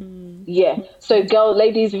so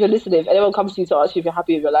ladies, if you're listening, if anyone comes to you to ask you if you're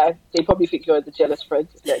happy with your life, they probably think you're the jealous friend.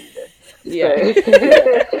 Just let you know.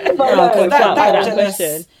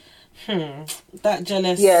 That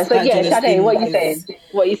jealous. Yeah. So Sade, what are you saying?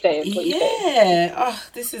 What are you saying?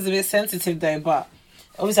 This is a bit sensitive though, but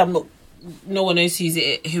obviously I'm not. No one knows who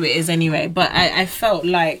it is anyway. But I felt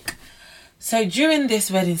like, so during this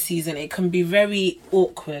wedding season, it can be very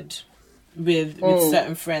awkward with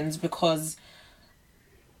certain friends because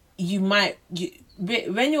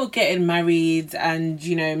when you're getting married and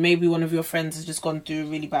maybe one of your friends has just gone through a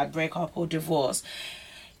really bad breakup or divorce,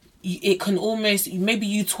 it can almost, maybe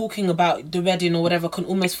you talking about the wedding or whatever can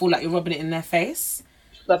almost feel like you're rubbing it in their face,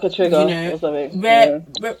 like a trigger or something.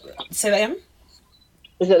 Say that again?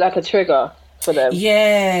 Is it like a trigger for them?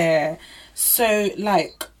 Yeah. So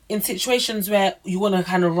like in situations where you want to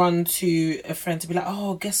kind of run to a friend to be like,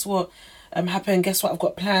 oh, guess what happened, guess what I've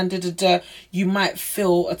got planned, you might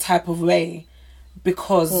feel a type of way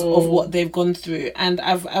because of what they've gone through. And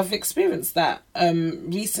I've experienced that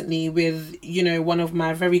recently with one of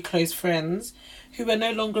my very close friends who are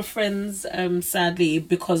no longer friends, sadly,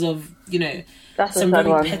 because of some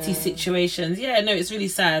very petty situations. It's really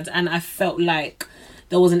sad, and I felt like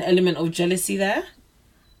there was an element of jealousy there,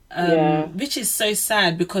 which is so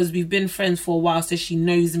sad because we've been friends for a while, so she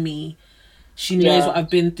knows me. She knows what I've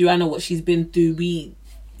been through. I know what she's been through. We,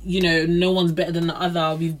 no one's better than the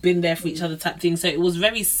other. We've been there for each other type thing. So it was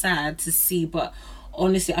very sad to see. But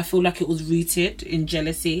honestly, I feel like it was rooted in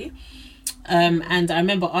jealousy. And I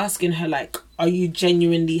remember asking her, like, are you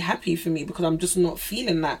genuinely happy for me? Because I'm just not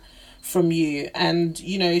feeling that from you. And,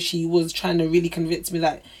 you know, she was trying to really convince me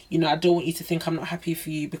that, you know, I don't want you to think I'm not happy for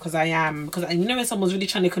you, because I am. Because, and you know, when someone's really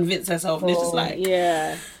trying to convince herself, and it's just like,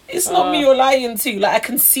 it's not me you're lying to. Like, I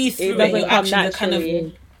can see through it. Your actions are kind of,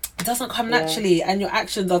 it doesn't come naturally, and your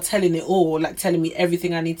actions are telling it all, like telling me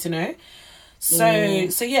everything I need to know. So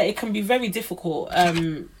yeah, it can be very difficult.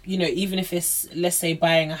 You know, even if it's, let's say,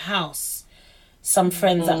 buying a house, some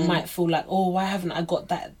friends that might feel like, oh, why haven't I got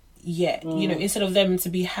that yet? You know, instead of them to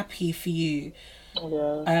be happy for you,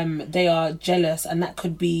 they are jealous, and that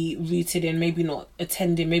could be rooted in maybe not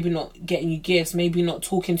attending, maybe not getting you gifts, maybe not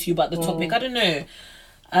talking to you about the topic. I don't know.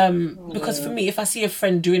 Because for me, if I see a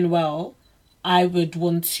friend doing well, I would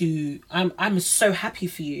want to. I'm so happy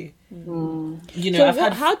for you. You know,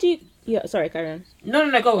 so how do you? Yeah, sorry, Karen.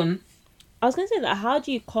 No, go on. I was going to say that, how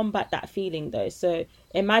do you combat that feeling though? So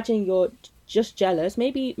imagine you're just jealous.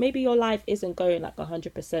 Maybe your life isn't going like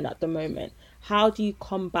 100% at the moment. How do you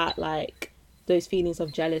combat like those feelings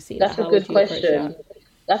of jealousy? That's a good question.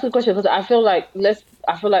 That's a good question, because I feel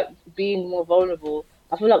like being more vulnerable.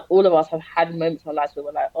 I feel like all of us have had moments in our lives where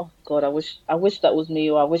we're like, oh God, I wish that was me,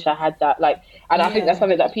 or I wish I had that. Like, and I think that's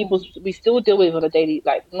something that we still deal with on a daily,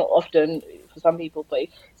 like not often for some people, but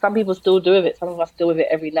some people still do with it. Some of us deal with it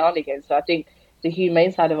every now and again. So I think the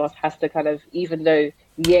humane side of us has to kind of, even though,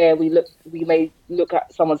 we may look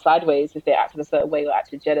at someone sideways if they act in a certain way or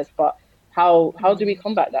actually jealous, but how do we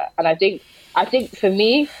combat that? And I think for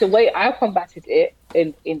me, the way I combated it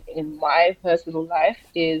in my personal life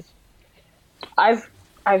is I've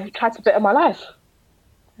tried to better my life.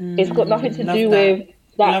 It's got nothing to do with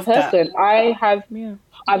that person.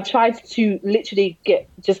 I've tried to literally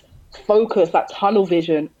just focus, like tunnel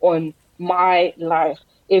vision on my life.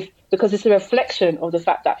 Because it's a reflection of the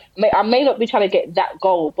fact that I may not be trying to get that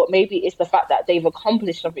goal, but maybe it's the fact that they've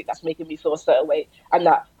accomplished something that's making me feel a certain way, and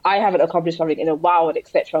that I haven't accomplished something in a while, and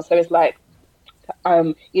etc. So it's like,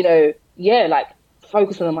 like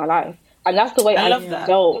focusing on my life, and that's the way I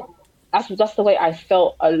felt. That's the way I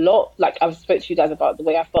felt a lot. Like, I've spoke to you guys about the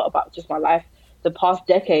way I felt about just my life the past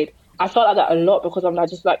decade. I felt like that a lot because I'm like,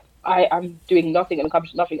 I'm doing nothing and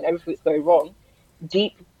accomplishing nothing, and everything's going wrong.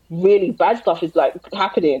 Deep, really bad stuff is like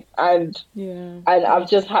happening, and I've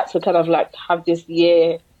just had to kind of like have this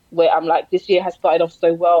year where I'm like, this year has started off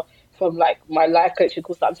so well from like my life coaching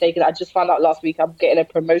course that I'm taking. I just found out last week I'm getting a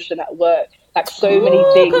promotion at work. Like so many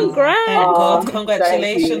things. Congrats!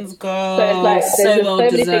 Congratulations, girl. So it's like there's so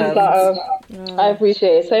many things that I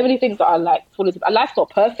appreciate it. So many things that are like falling. Life's not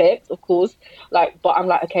perfect, of course. Like, but I'm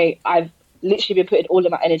like, okay, I've literally been putting all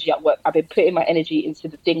of my energy at work. I've been putting my energy into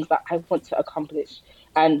the things that I want to accomplish,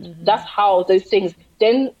 and that's how those things.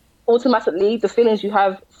 Then automatically, the feelings you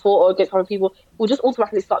have for or against other people will just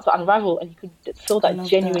automatically start to unravel, and you can feel that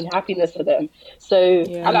genuine happiness for them. So,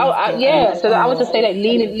 so I would just say that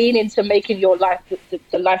lean into making your life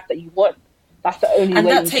the life that you want. That's the only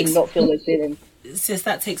way you can not feel those feelings. Sis,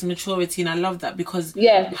 that takes maturity, and I love that, because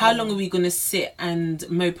how long are we going to sit and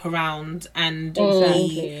mope around and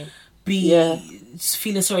be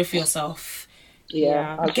feeling sorry for yourself?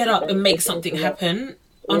 Get up and make something happen.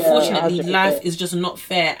 Unfortunately, life is just not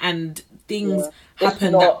fair, and things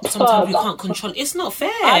happen that sometimes you can't control. It's not fair.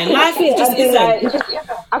 Life just isn't.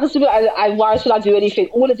 I can still be like, why should I do anything?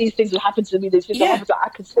 All of these things will happen to me. These things will happen to I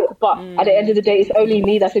can sit, but at the end of the day, it's only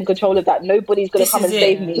me that's in control of that. Nobody's going to come and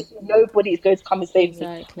save me. Nobody is going to come and save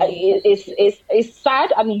me. It's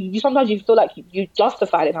sad. I mean, sometimes you feel like you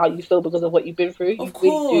justified in how you feel because of what you've been through. Of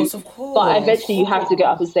course. But eventually, you have to get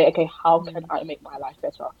up and say, okay, how can I make my life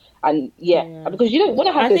better? And because you don't want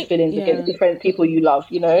to have those feelings against different people you love.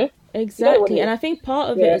 You know. Exactly, and I think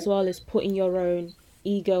part of it as well is putting your own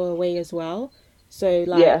ego away as well. So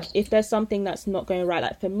like if there's something that's not going right,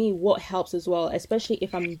 like for me, what helps as well, especially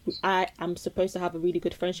if I'm supposed to have a really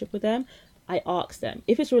good friendship with them, I ask them.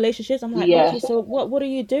 If it's relationships, I'm like, okay, so what are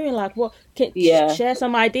you doing? Like, what can share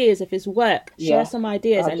some ideas? If it's work, share some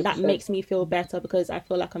ideas, 100%. And that makes me feel better because I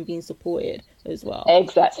feel like I'm being supported as well.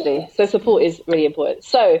 Exactly. So support is really important.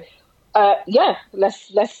 So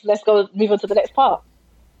let's go move on to the next part.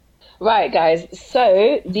 Right, guys.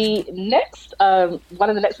 So the next, one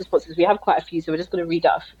of the next responses, we have quite a few, so we're just going to read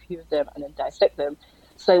out a few of them and then dissect them.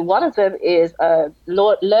 So one of them is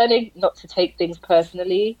learning not to take things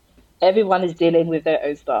personally. Everyone is dealing with their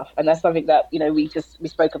own stuff, and that's something that we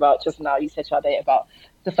spoke about just now. You said, Sade, about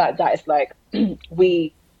the fact that it's like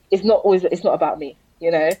it's not about me,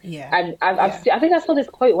 Yeah. And I think I saw this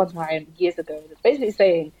quote one time years ago. It's basically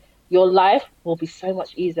saying, your life will be so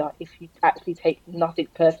much easier if you actually take nothing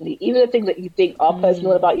personally. Even the things that you think are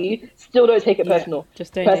personal about you, still don't take it personal.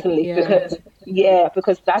 Just don't personally,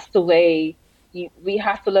 because that's the way we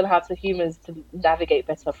have to learn how to humans to navigate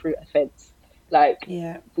better through offense. Like,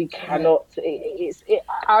 we cannot.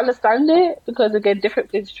 I understand it because again, different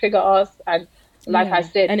things trigger us, and like I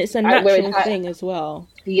said, and it's a natural thing as well.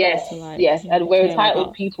 Yes, and we're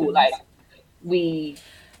entitled people. Like we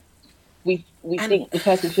think the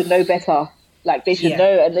person should know better. Like they should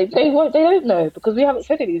know, and they don't know because we haven't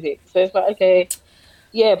said anything. So it's like, okay,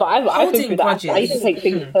 but I've been through that. I used to take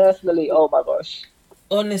things personally. Oh my gosh.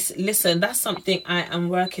 Honestly, listen, that's something I am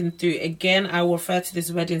working through. Again, I will refer to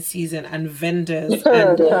this wedding season and vendors.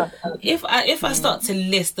 And if I start to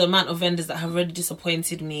list the amount of vendors that have already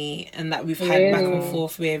disappointed me and that we've had back and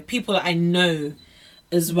forth with people that I know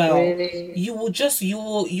as well, you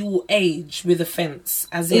will age with offense,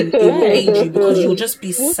 as in it will age you because you'll just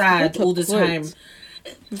be sad all the time.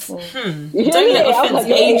 Don't let offense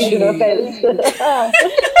age you.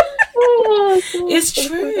 It's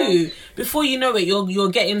true. Before you know it, you're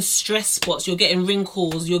getting stress spots, you're getting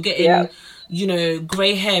wrinkles, you're getting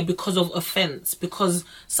grey hair because of offense, because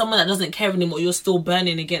someone that doesn't care anymore, you're still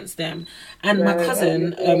burning against them. And my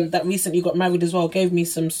cousin that recently got married as well gave me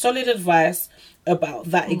some solid advice about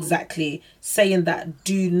that, exactly, saying that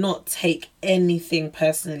do not take anything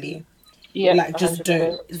personally. Like, just 100%.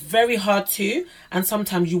 Don't. It's very hard to, and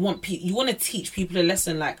sometimes you want to teach people a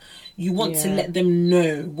lesson. Like, you want to let them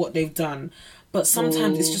know what they've done, but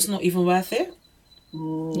sometimes it's just not even worth it.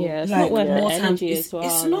 Yeah, it's not worth the energy as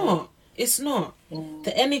well. It's not.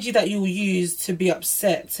 The energy that you will use to be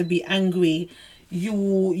upset, to be angry,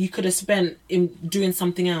 you could have spent in doing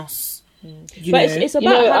something else. It's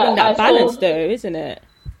about having that balance, though, isn't it?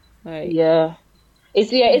 Like,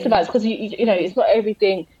 it's about, because you know, it's not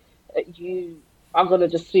everything you are gonna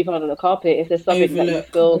just sweep under the carpet. If there's something that you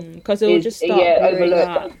feel, because it will just start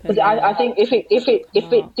overlook. Because I think if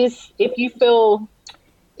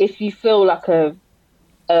you feel like I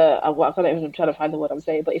can't even try to find the word I'm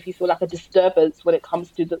saying, but if you feel like a disturbance when it comes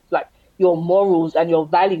to your morals and your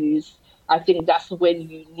values, I think that's when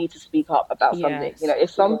you need to speak up about something. You know,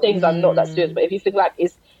 if some things are not that serious, but if you think like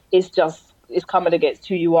it's coming against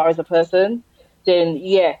who you are as a person, then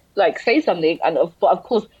say something. And but of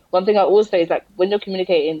course, one thing I always say is, like, when you're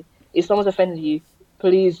communicating, if someone's offended you,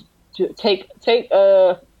 please take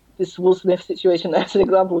this Will Smith situation as an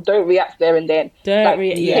example. Don't react there and then. Take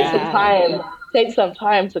some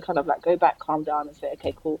time to kind of like go back, calm down, and say,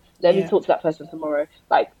 okay, cool. Let me talk to that person tomorrow.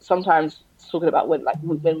 Like, sometimes talking about when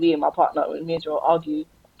me and my partner, when me and Joel argue,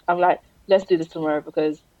 I'm like, let's do this tomorrow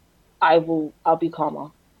because I'll be calmer.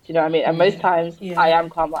 Do you know what I mean? And most times I am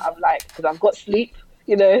calmer. I'm like, because I've got sleep.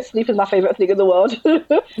 You know, sleep is my favorite thing in the world.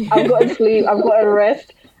 I've got to sleep. I've got to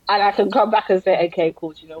rest. And I can come back and say, okay, cool,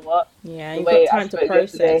 do you know what? Yeah, you've got time to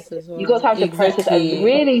process as well. You've got time to process and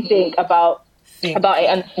really think about it.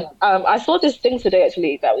 And I saw this thing today,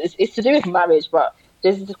 actually, that it's to do with marriage, but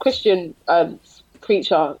there's this Christian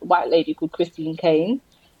preacher, white lady called Christine Kane,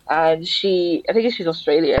 and I think she's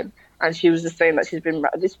Australian, and she was just saying that she's been,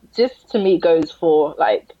 this to me goes for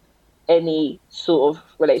like any sort of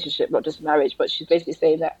relationship, not just marriage, but she's basically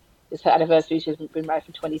saying that it's her anniversary. She's been married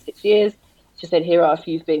for 26 years. She said here are a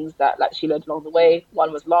few things that she learned along the way.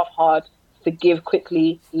 One was laugh hard, forgive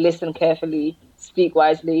quickly, listen carefully, speak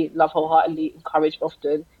wisely, love wholeheartedly, encourage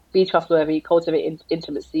often, be trustworthy, cultivate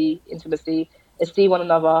intimacy, esteem one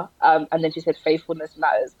another, and then she said faithfulness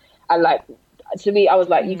matters. And like, to me, I was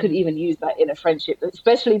like, you could even use that in a friendship,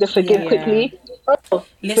 especially the forgive quickly.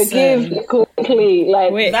 Forgive quickly,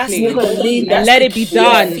 like that's let it be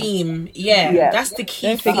done. Theme, that's the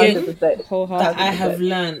key thing that I have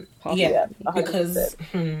learned. Because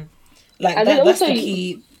that's the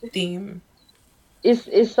key theme. It's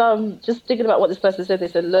just thinking about what this person said. They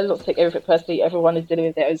said, learn not to take everything personally. Everyone is dealing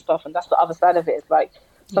with their own stuff, and that's the other side of it. It's like,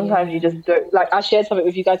 sometimes you just don't, like, I shared something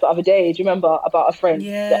with you guys the other day. Do you remember about a friend?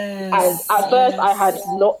 Yes. And at first I had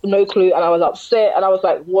no clue, and I was upset, and I was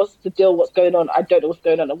like, what's the deal? What's going on? I don't know what's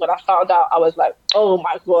going on. And when I found out, I was like, oh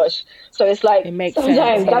my gosh. So it's like, it makes sometimes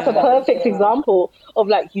sense, that's a perfect example of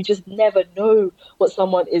like, you just never know what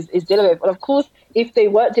someone is dealing with. And of course, if they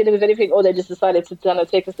weren't dealing with anything, or they just decided to kind of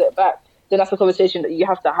take a step back, then that's a conversation that you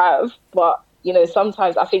have to have. But you know,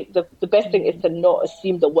 sometimes I think the best thing is to not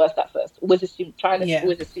assume the worst at first. Always assume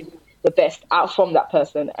the best out from that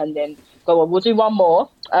person, and then go on. We'll do one more.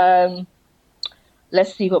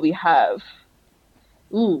 Let's see what we have.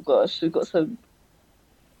 Ooh, gosh, we've got some.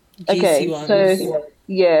 Okay,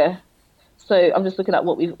 so I'm just looking at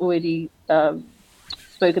what we've already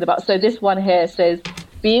spoken about. So this one here says,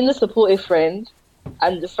 being the supportive friend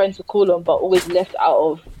and the friend to call on, but always left out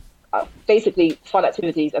of basically fun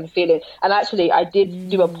activities and feeling. And actually, I did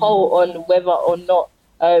do a poll on whether or not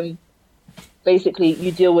basically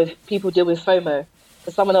people deal with FOMO.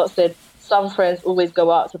 So someone else said some friends always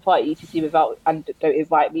go out to party etc. without and don't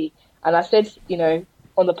invite me. And I said, you know,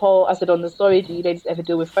 on the poll, I said on the story, do you ladies ever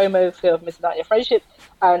deal with FOMO, fear of missing out on your friendship?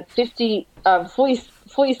 And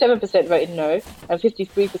 47% voted no, and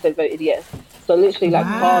 53% voted yes. So literally, like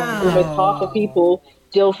almost half of people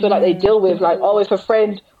feel like they deal with like, oh, if a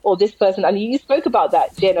friend or this person. And you spoke about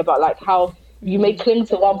that, Jen, about like how you may cling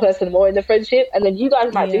to one person more in the friendship, and then you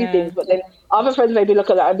guys might do things, but then other friends maybe look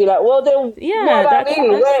at that and be like, well, then what about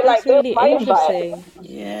me? That's really interesting.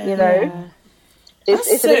 Yeah, you know,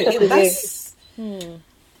 it's an interesting thing.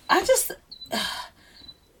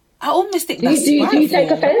 I almost think that's do you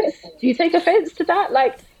take offense? Do you take offense to that?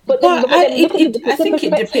 Like, but then look at the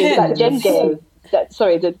perspective that Jen gave.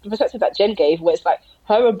 The perspective that Jen gave, where it's like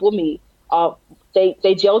her and Bumi are.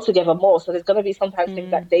 They gel together more, so there's going to be sometimes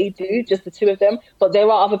things that they do, just the two of them, but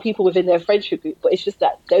there are other people within their friendship group, but it's just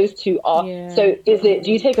that those two are. So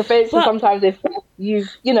do you take offense to sometimes if you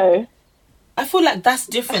know? I feel like that's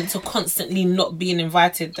different to constantly not being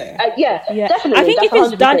invited there. Definitely. I think if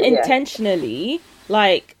it's done intentionally,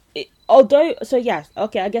 like, although, so yes,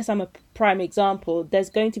 okay, I guess I'm a prime example. There's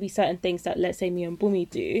going to be certain things that, let's say, me and Bumi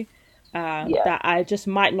do, that I just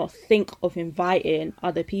might not think of inviting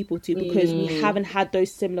other people to because we haven't had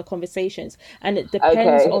those similar conversations. And it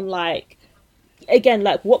depends on, like, again,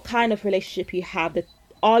 like what kind of relationship you have.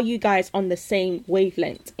 Are you guys on the same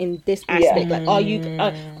wavelength in this aspect? Like, are you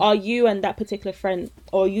and that particular friend,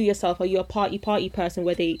 or you yourself, are you a party person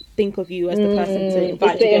where they think of you as the person to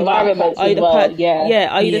invite to go out? Are you are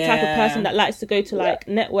you the type of person that likes to go to like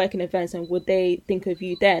networking events, and would they think of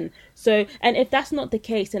you then? So, and if that's not the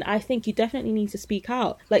case, then I think you definitely need to speak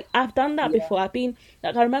out. Like, I've done that before. I've been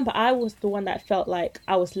like, I remember I was the one that felt like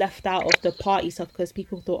I was left out of the party stuff because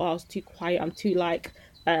people thought, oh, I was too quiet, I'm too like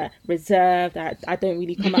reserved, I don't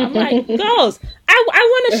really come out. I'm like, girls, I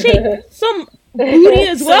want to shake some booty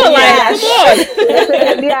as well. Come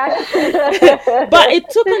on. But it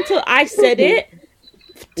took until I said it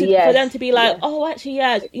for them to be like, oh, actually,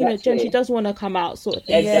 you know, Jen, she does want to come out, sort of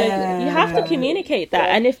thing. So you have to communicate that.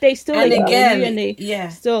 And if they still ignore you and they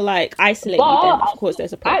still like isolate you, then of course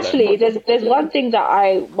there's a problem. Actually, there's one thing that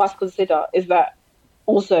I must consider is that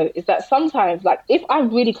sometimes, like, if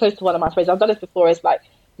I'm really close to one of my friends, I've done this before, it's like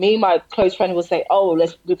me and my close friend will say, oh,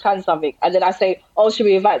 we plan something, and then I say, oh, should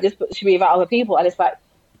we invite other people? And it's like,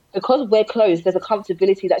 because we're close, there's a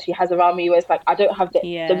comfortability that she has around me where it's like, I don't have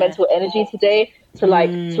the mental energy today to like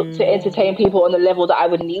to entertain people on the level that I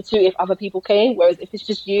would need to if other people came, whereas if it's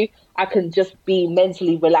just you, I can just be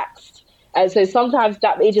mentally relaxed. And so sometimes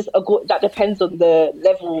that depends on the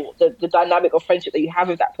level, the dynamic of friendship that you have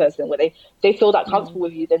with that person, where they feel that comfortable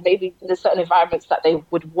with you. Then maybe there's certain environments that they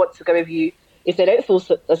would want to go with you. If they don't feel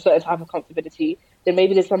a certain type of comfortability, then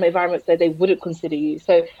maybe there's some environments that they wouldn't consider you.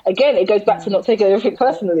 So again, it goes back to not taking everything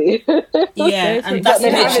personally. And that's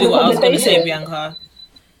literally what I was going to say, Bianca.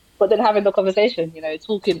 But then having the conversation, you know,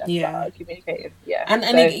 talking and communicating. And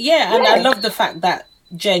I love the fact that,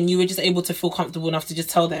 Jen, you were just able to feel comfortable enough to just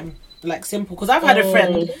tell them. Like, simple, because I've had a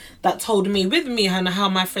friend that told me and how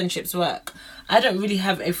my friendships work. I don't really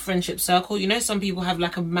have a friendship circle. You know, some people have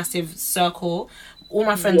like a massive circle. All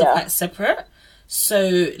my friends are quite separate.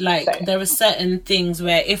 So like there are certain things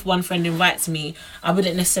where if one friend invites me, I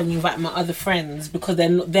wouldn't necessarily invite my other friends because they're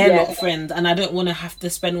not friends, and I don't want to have to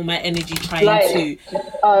spend all my energy trying to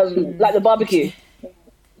like the barbecue.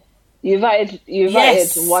 You invited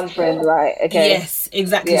one friend, right? Okay. Yes,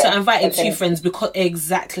 exactly. So I invited two friends because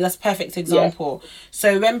that's perfect example.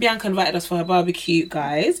 So when Bianca invited us for her barbecue,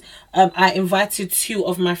 guys, I invited two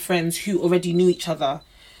of my friends who already knew each other.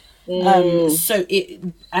 So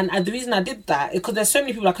the reason I did that is because there's so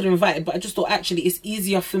many people I could have invited, but I just thought actually it's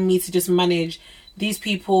easier for me to just manage these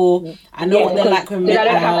people. I know what they're like when we're out.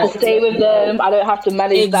 I don't have to stay with them. I don't have to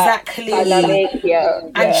manage that dynamic.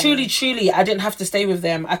 And truly, I didn't have to stay with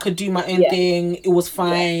them. I could do my own thing. It was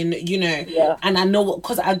fine, you know. And I know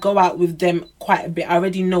because I go out with them quite a bit. I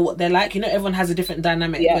already know what they're like. You know, everyone has a different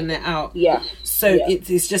dynamic when they're out. So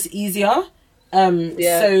it's just easier.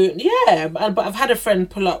 But I've had a friend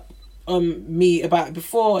pull up me about it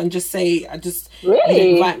before and just say, you don't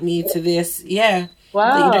invite me to this.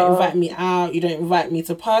 Wow. You don't invite me out, you don't invite me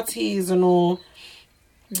to parties and all.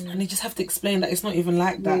 And you just have to explain that it's not even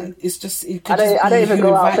like that. It's just, I don't even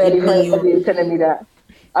go out for any friends of you telling me that.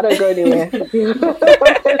 I don't go anywhere. I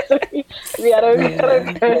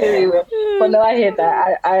don't go anywhere. But no, I hear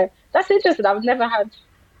that. I that's interesting. I've never had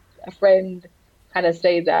a friend kind of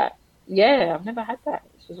say that. Yeah, I've never had that.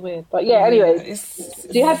 It's just weird. But yeah, anyways,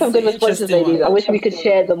 do you have some good responses, ladies? I wish we could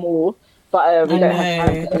share them all, but we don't have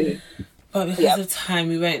time to. But because of time,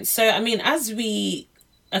 we won't. So, I mean, should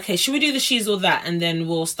we do the she's or that, and then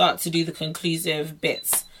we'll start to do the conclusive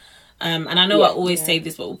bits. And I know I always say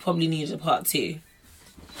this, but we'll probably need a part 2.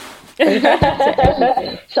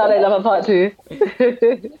 Shall I love a part 2?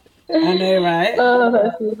 I know, right? Oh,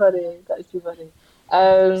 that's too funny. That's too funny.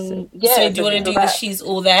 So do you want to do the she's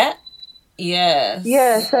or that? Yes.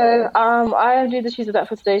 Yeah, so I am doing the she's or that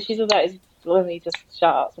for today. She's or that is when we just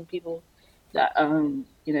shout out some people that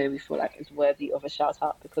we feel like is worthy of a shout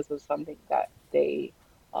out because of something that they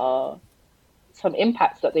are, some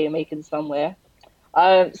impacts that they are making somewhere.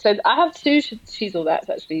 So I have 2 she's or that's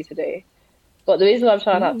actually today, but the reason I'm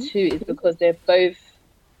shouting out 2 is because they're both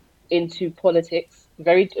into politics,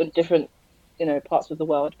 very different, parts of the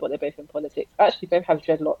world, but they're both in politics. Actually, both have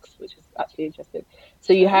dreadlocks, which is actually interesting.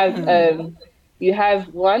 So you have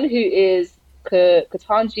one who is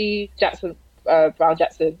Ketanji Brown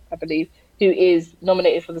Jackson, I believe, who is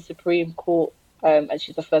nominated for the Supreme Court, and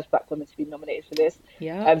she's the first Black woman to be nominated for this.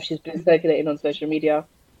 Yeah. She's been circulating on social media.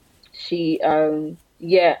 She, I don't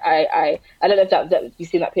know if that you've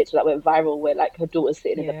seen that picture that went viral where like her daughter's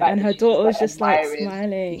sitting in the back, and her daughter was just like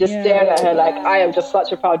smiling, just staring at her like, I am just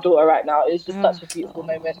such a proud daughter right now. It was just such a beautiful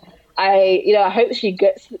moment. I hope she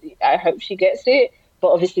gets it, but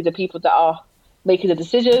obviously the people that are making the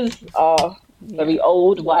decisions are very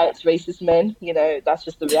old, white, racist men. That's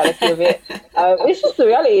just the reality of it. It's just the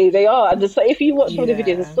reality. They are. And so if you watch some of the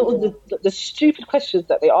videos, it's sort of the stupid questions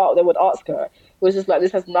that they would ask her. It was just like,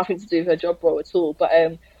 this has nothing to do with her job role at all. But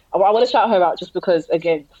I want to shout her out just because,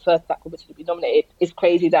 again, the first Black woman to be nominated. It's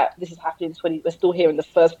crazy that this is happening. We're still hearing the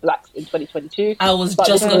first Blacks in 2022. I was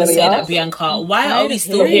just going to say that, Bianca. Why are we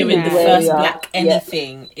still hearing the first Black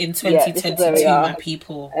anything in 2022, my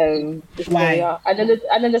people? Why? And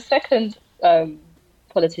then the second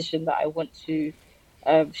politician that I want to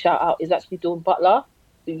shout out is actually Dawn Butler.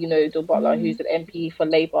 Dawn Butler, who's an MP for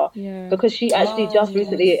Labour, because she actually just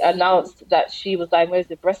recently announced that she was diagnosed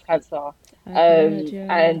with breast cancer, and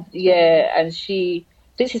she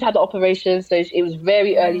since she's had the operation, so it was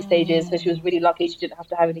very early stages, so she was really lucky she didn't have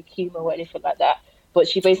to have any chemo or anything like that. But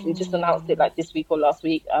she basically just announced it like this week or last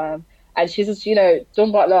week, and she's just,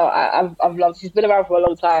 Dawn Butler, I've loved. She's been around for a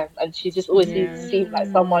long time, and she just always seemed like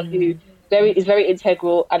someone who is very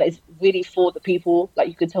integral and is really for the people. Like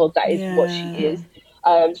you could tell that is what she is.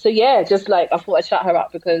 Just like I thought I'd shout her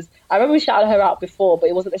out because I remember we shouted her out before, but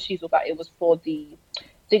it wasn't a she's or that. It was for I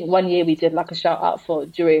think one year we did like a shout out for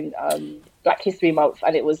during Black History Month,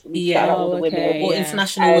 and it was shout out all the women or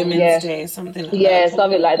International Women's Day, something like that.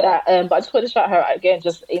 Something like that. But I just wanted to shout her out again,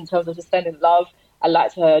 just in terms of just sending love. I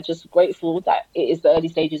liked her, just grateful that it is the early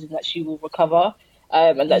stages and that she will recover,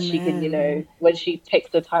 and that she can, when she takes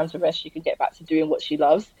the time to rest, she can get back to doing what she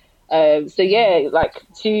loves. Like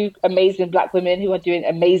 2 amazing Black women who are doing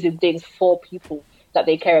amazing things for people that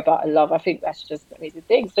they care about and love. I think that's just an amazing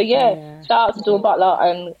thing. So shout out to Dawn Butler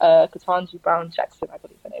and Ketanji Brown Jackson, I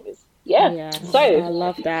believe her name is. So I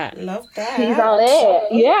love that. She's out there.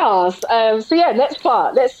 Yes. Next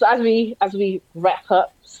part. Let's as we wrap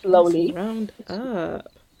up slowly. Round up.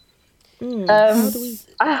 How do we?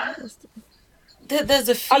 There's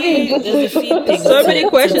a few things. So many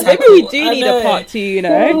questions. Maybe we do need a part 2,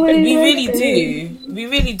 We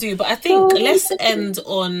really do. But I think let's end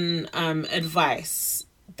on advice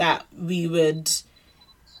that we would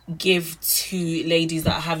give to ladies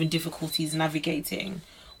that are having difficulties navigating.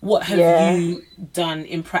 What have you done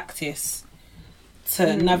in practice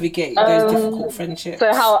to navigate those difficult friendships?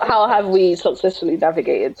 So how have we successfully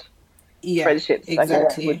navigated friendships?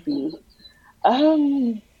 Exactly. Would be.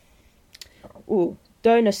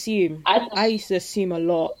 Don't assume. I used to assume a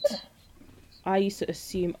lot. Yeah, assumptions.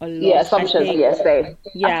 Same.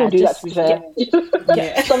 Yeah, I still do that, to be fair.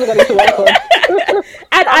 Something I need to work on.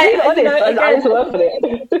 And I need to work on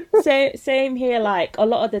it. Same here. Like a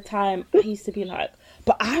lot of the time, I used to be like,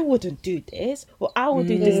 but I wouldn't do this, or I will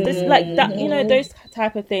do this like that. Those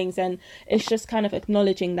type of things, and it's just kind of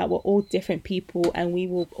acknowledging that we're all different people, and we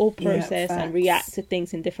will all process and react to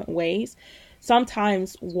things in different ways.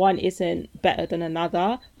 Sometimes one isn't better than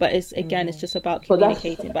another, but it's just about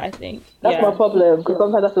communicating. But I think that's my problem, because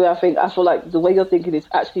sometimes that's the way I think. I feel like the way you're thinking is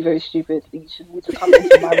actually very stupid. You should need to come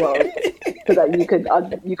into my world so that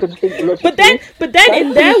you can think logically. But then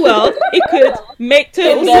in their world, it could make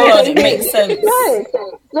total sense. It makes sense.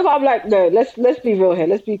 No, I'm like, no. Let's be real here.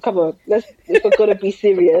 If we're gonna be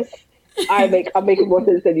serious, I'm making more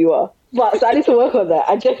sense than you are. But so I need to work on that.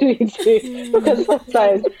 I genuinely do, because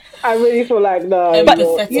sometimes I really feel like no.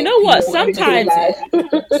 But you know what? Sometimes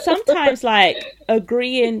like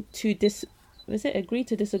agreeing to agree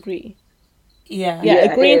to disagree? Yeah,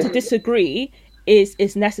 agreeing to disagree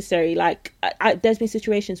is necessary. Like there's been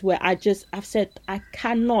situations where I've said I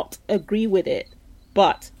cannot agree with it,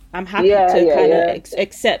 but I'm happy to kind of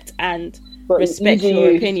accept and respect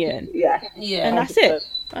your opinion. Yeah, and that's it.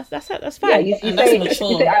 That's fine. Yeah, you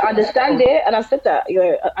say I understand it, and I've said that.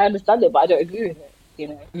 I understand it, but I don't agree with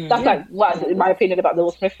it. That's like in my opinion about the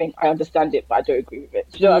Will Smith thing. I understand it, but I don't agree with it.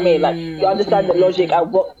 Do you know what I mean? Like you understand the logic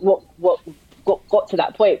and what got to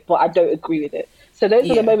that point, but I don't agree with it. So those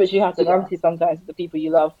are the moments you have to come to sometimes with the people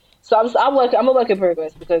you love. So I'm a work in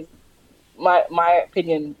progress, because my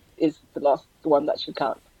opinion is the one that should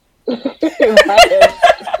count. in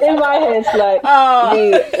my head, it's like,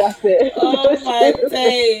 that's it. Oh my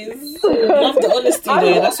days! Love the honesty,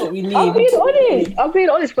 though. That's what we need. I'm being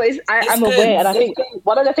honest, but I'm aware, and I think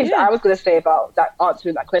one of the things that I was going to say about that,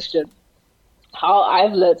 answering that question, how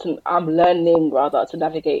I'm learning rather to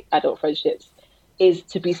navigate adult friendships, is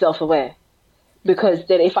to be self-aware. Because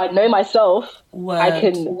then, if I know myself, I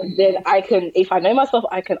can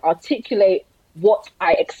articulate what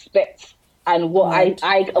I expect and what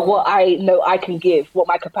I know I can give, what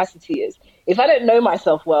my capacity is. If I don't know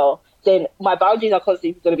myself well, then my boundaries are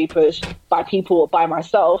constantly going to be pushed by people or by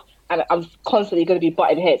myself, and I'm constantly going to be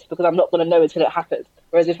butting heads because I'm not going to know until it happens.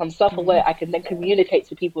 Whereas if I'm self-aware, I can then communicate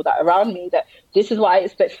to people that are around me that this is what I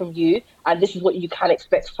expect from you, and this is what you can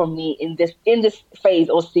expect from me in this phase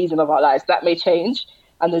or season of our lives. That may change,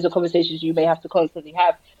 and those are conversations you may have to constantly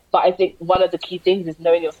have. But I think one of the key things is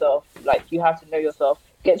knowing yourself. Like, you have to know yourself.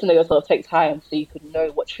 Get to know yourself takes time, so you can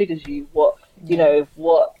know what triggers you,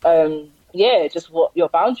 just what your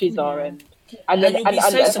boundaries are, and then you'll be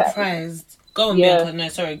so surprised. Go on, Bianca. No,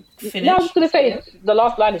 sorry, finish. No, I was just going to say, the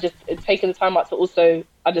last line is just taking the time out to also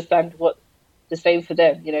understand what the same for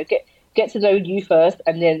them. Get to know you first,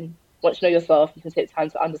 and then once you know yourself, you can take time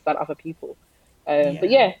to understand other people. But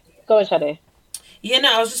go on, Sade. Yeah,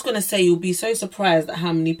 no, I was just going to say, you'll be so surprised at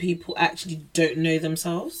how many people actually don't know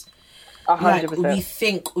themselves. 100%. Like, we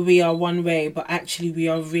think we are one way, but actually we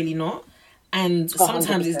are really not. And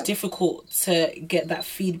sometimes 100%. It's difficult to get that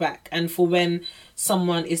feedback. And for when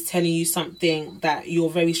someone is telling you something that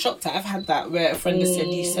you're very shocked at. I've had that where a friend has said,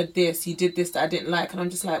 you said this, you did this that I didn't like. And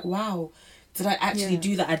I'm just like, wow, did I actually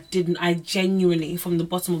do that? I genuinely, from the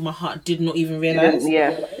bottom of my heart, did not even realise.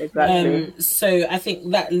 Yeah, exactly. So I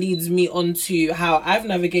think that leads me on to how I've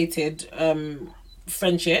navigated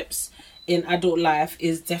friendships in adult life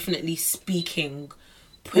is definitely speaking,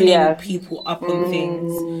 putting people up on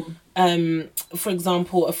things. For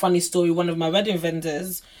example, a funny story, one of my wedding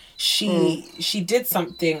vendors, she did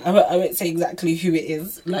something. I won't say exactly who it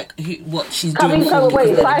is, like what she's doing.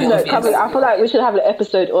 Side note, I feel like we should have an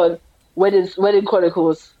episode on Wedding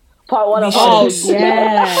Chronicles. Part 1 of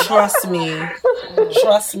Trust me,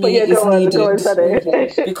 it's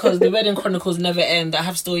needed. Because the Wedding Chronicles never end. I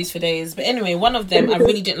have stories for days. But anyway, one of them, I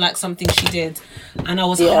really didn't like something she did, and I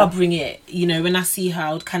was harbouring it. When I see her,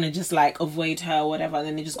 I would kind of just like avoid her or whatever, and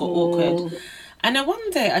then it just got awkward. And then one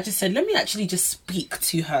day I just said, let me actually just speak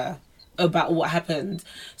to her about what happened.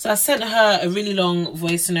 So I sent her a really long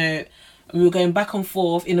voice note. We were going back and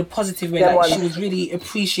forth in a positive way. Like, she was really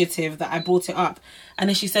appreciative that I brought it up. And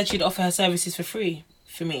then she said she'd offer her services for free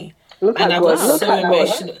for me. And I got so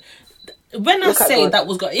emotional. When I say that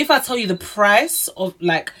was good, if I tell you the price of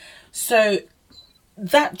so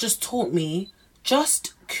that just taught me,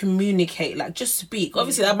 just communicate, just speak.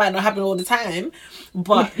 Obviously that might not happen all the time,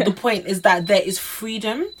 but the point is that there is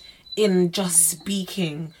freedom in just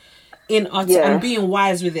speaking, and being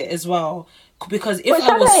wise with it as well. Because if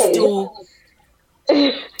I was still...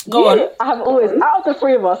 Go on. I have always, out of the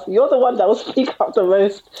three of us, you're the one that will speak up the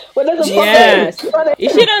most. When there's a problem,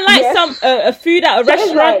 if she don't like some a food at a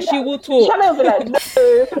restaurant, she will talk. Shannon will be like, no.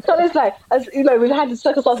 Shannon's like, as you know, we've had the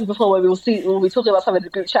circumstances before where we'll be talking about something in the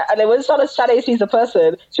group chat, and then when Shannon sees the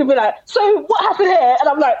person, she'll be like, so what happened here? And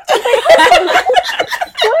I'm like,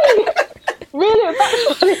 wait. Really?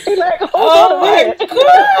 That's funny. Oh my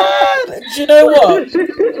God! Do you know what?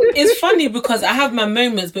 It's funny because I have my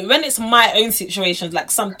moments, but when it's my own situations,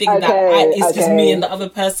 like something it's just me and the other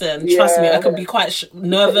person, trust me, I can be quite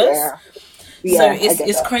nervous. So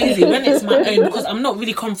it's crazy when it's my own, because I'm not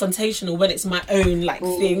really confrontational when it's my own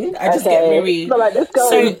thing. I just get very... No, this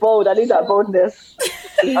girl is bold. I need that boldness.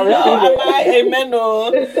 Amen.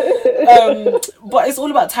 But it's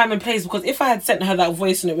all about time and place, because if I had sent her that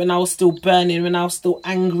voice note when I was still burning, when I was still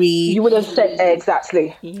angry, you would have said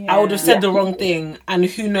exactly. I would have said the wrong thing, and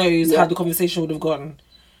who knows how the conversation would have gone.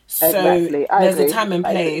 So there's a time and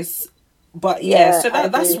place. But so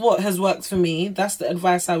that's what has worked for me. That's the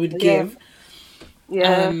advice I would give.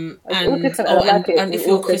 And if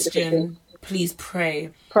you're Christian, please pray,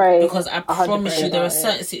 because I promise you there are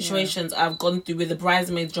certain situations I've gone through with the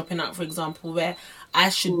bridesmaids dropping out, for example, where I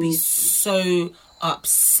should be so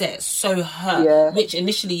upset, so hurt, which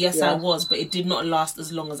initially I was, but it did not last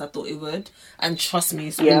as long as I thought it would. And trust me,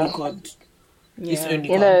 it's only God. It's only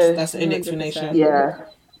God. That's the only explanation.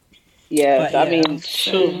 But I mean, it's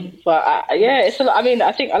a lot. I mean,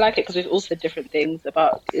 I think I like it because we've all said different things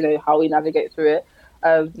about how we navigate through it.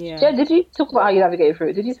 Jen, did you talk about how you navigated through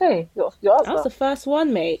it? Did you say your answer? That was the first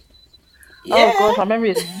one, mate. Oh gosh, my memory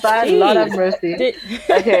is bad. Lord have mercy.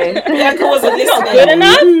 Okay, was it not good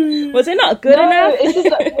enough? Was it not good enough?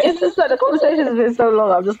 It's just like the conversation has been so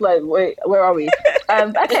long. I'm just like, wait, where are we?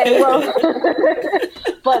 Okay, well,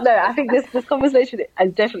 but no, I think this conversation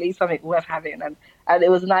is definitely something worth having, and it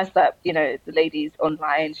was nice that the ladies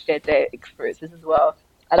online shared their experiences as well.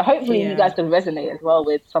 And hopefully you guys can resonate as well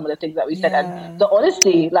with some of the things that we said. And the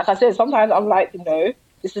honesty, like I said, sometimes I'm like,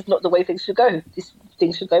 this is not the way things should go.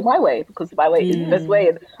 Things should go my way, because my way is the best way.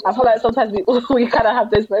 And I feel like sometimes we kind of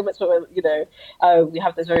have those moments where, we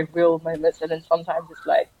have those very real moments. And then sometimes it's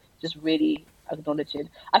like just really acknowledging.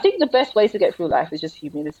 I think the best way to get through life is just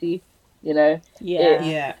humility. And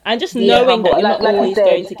just knowing that you're not always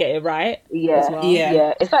going to get it right.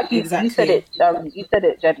 It's like you said it. You said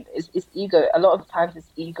it, Jen. It's ego. A lot of times it's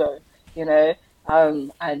ego.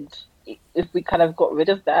 And if we kind of got rid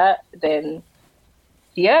of that, then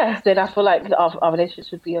I feel like our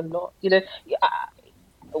relationships would be a lot.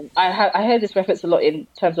 I hear this reference a lot in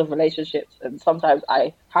terms of relationships, and sometimes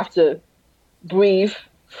I have to breathe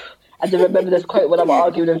and to remember this quote when I'm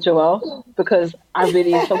arguing with Joelle, because I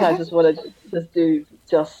really sometimes just want to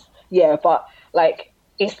but like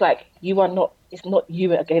it's like it's not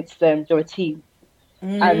you against them, you're a team.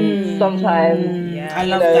 And sometimes I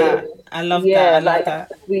love that. I love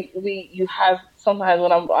that. You have sometimes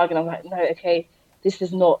when I'm arguing, I'm like, no, okay, this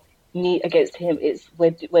is not me against him. It's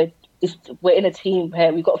we're in a team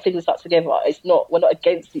here. We've got to figure this out together. We're not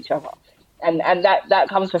against each other. And that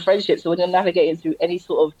comes for friendship. So when you're navigating through any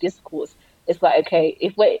sort of discourse, it's like, okay,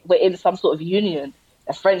 if we're in some sort of union,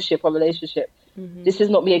 a friendship or relationship, this is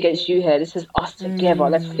not me against you here. This is us together.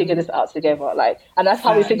 Let's figure this out together. And that's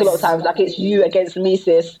how we think a lot of times. Like, it's you against me,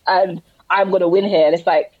 sis, and I'm gonna win here. And it's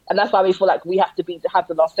like, and that's why we feel like we have to have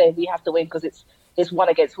the last say. We have to win because it's one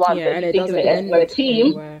against one. Yeah, but and think of it as we're a team.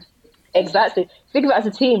 Anywhere. Exactly. Think of it as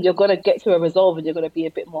a team. You're gonna get to a resolve, and you're gonna be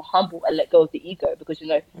a bit more humble and let go of the ego, because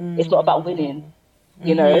it's not about winning.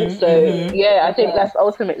 I think that's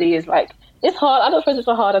ultimately is like, it's hard. I know friendships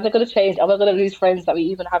are hard, and they're gonna change, and we're gonna lose friends that we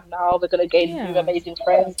even have now. We're gonna gain new amazing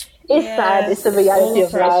friends. It's sad. It's the reality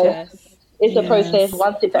of life. It's a process.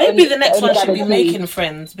 Maybe the next one should be making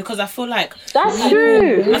friends, because I feel like that's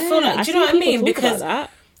true. I feel like, do you know what I mean? Because I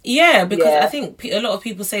think a lot of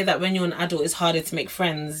people say that when you're an adult, it's harder to make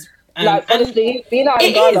friends. Honestly, being out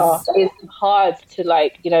in Ghana is hard to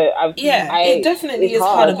it definitely is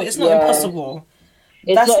harder, but it's not impossible.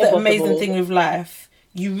 That's not the impossible. Amazing thing with life.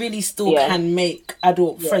 You really still can make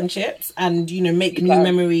adult friendships and make new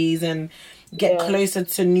memories and get closer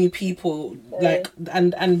to new people. I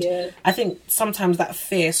think sometimes that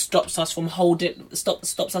fear stops us from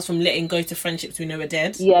stops us from letting go to friendships we know are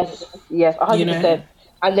dead. Yes, 100%.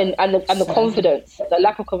 And then the confidence, the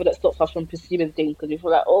lack of confidence stops us from pursuing things, because you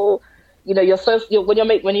feel like, when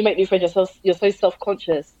you make new friends, you're so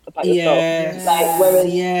self-conscious about yourself.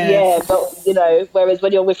 Whereas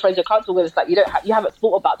when you're with friends you're comfortable with, it's like you haven't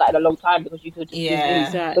thought about that in a long time, because you could just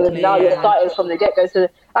exactly. So now you're starting from the get-go. So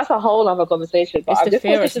that's a whole other conversation. But it's the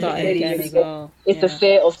fear of starting again as well. It's the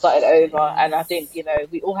fear of starting over, and I think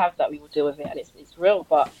we all have that. We will deal with it, and it's real.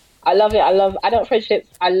 But I love it. I love adult friendships.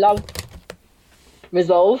 I love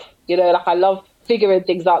resolve. I love figuring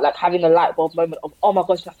things out, like having a light bulb moment of, oh my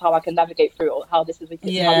gosh, that's how I can navigate through it, or how how we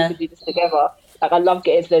can do this together. I love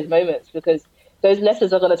getting to those moments, because those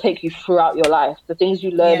lessons are going to take you throughout your life. The things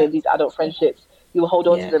you learn in these adult friendships, you'll hold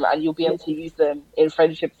on to them, and you'll be able to use them in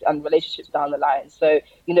friendships and relationships down the line. So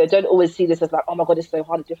don't always see this as like, oh my god, it's so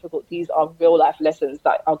hard and difficult. These are real life lessons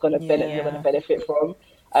that are going to you're going to benefit from.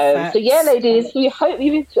 Ladies, we hope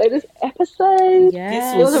you enjoyed this episode.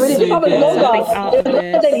 Yeah, it was really longer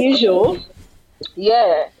than usual.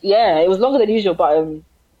 It was longer than usual, but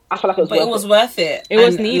I feel like it was. But it was worth it. It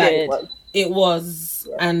was needed. It was.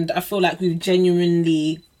 Yeah. And I feel like we've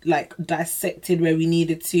genuinely like dissected where we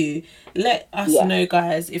needed to. Let us know,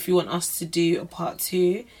 guys, if you want us to do a part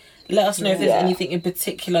 2. Let us know if there's anything in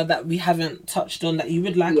particular that we haven't touched on that you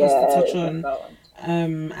would like us to touch on.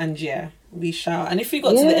 And we shall. And if we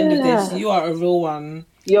got to the end of this, you are a real one.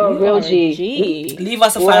 You're a real G. Leave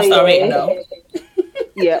us a 5-star rating though.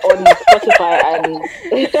 Yeah, on Spotify and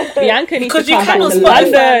Bianca needs to come back to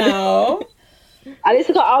London now. I need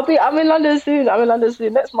to go. I'm in London soon.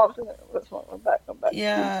 Next month. I'm back.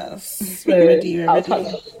 Yes. We're ready.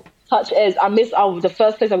 Touch is. The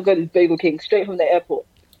first place I'm going is Bagel King, straight from the airport.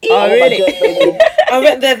 Oh, really? I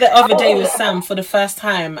went there the other day with Sam for the first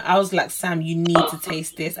time. I was like, Sam, you need to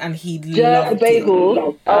taste this, and he loved bagel.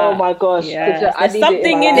 it. Oh my gosh! Yeah. There's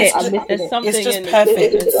something in it. It's just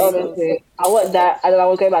perfect. Honestly, I want that, and then I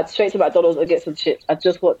will go straight to McDonald's and get some chips. I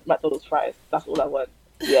just want McDonald's fries. That's all I want.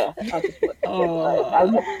 Yeah, I just want.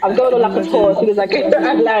 I'm going on like a tour as soon as I get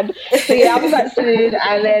and land. So I'll be back soon,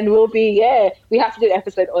 and then we'll be. We have to do an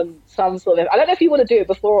episode on some sort of. I don't know if you want to do it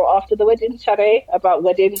before or after the wedding, Shade, about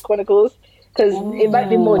wedding chronicles, because it might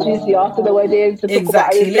be more juicy after the wedding to talk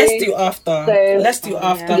about everything. Let's do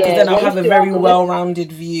after, because then I'll have a very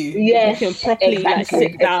well-rounded view. Yes, you can properly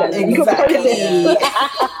sit down.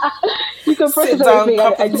 You can sit down,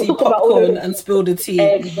 cup of tea, popcorn, and spill the tea.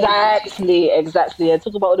 Exactly, and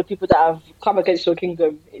talk about all the people that have come against your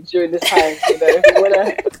kingdom during this time.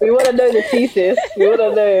 We want to know the thesis. We want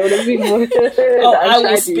to know the people. I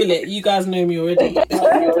will spill it. You guys know me already.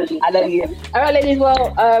 I love you. All right, ladies.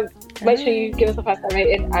 Well, make sure you give us a 5-star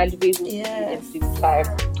rating, and we will see you next time.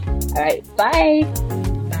 All right, bye.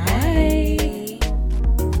 Bye.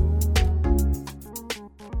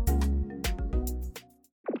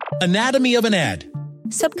 Anatomy of an ad.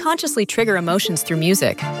 Subconsciously trigger emotions through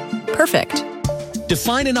music. Perfect.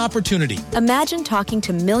 Define an opportunity. Imagine talking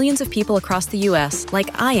to millions of people across the U.S.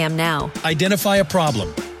 like I am now. Identify a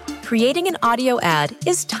problem. Creating an audio ad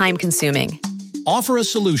is time-consuming. Offer a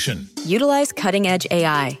solution. Utilize cutting-edge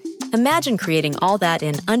AI. Imagine creating all that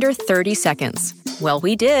in under 30 seconds. Well,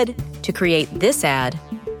 we did, to create this ad.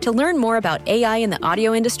 To learn more about AI in the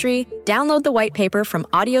audio industry, download the white paper from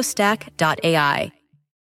audiostack.ai.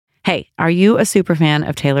 Hey, are you a superfan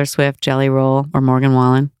of Taylor Swift, Jelly Roll, or Morgan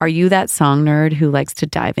Wallen? Are you that song nerd who likes to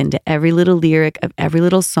dive into every little lyric of every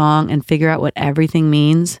little song and figure out what everything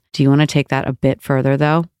means? Do you want to take that a bit further,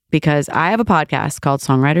 though? Because I have a podcast called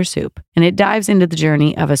Songwriter Soup, and it dives into the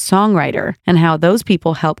journey of a songwriter and how those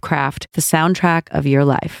people help craft the soundtrack of your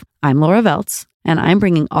life. I'm Laura Veltz, and I'm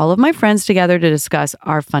bringing all of my friends together to discuss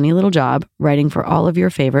our funny little job writing for all of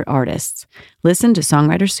your favorite artists. Listen to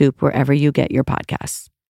Songwriter Soup wherever you get your podcasts.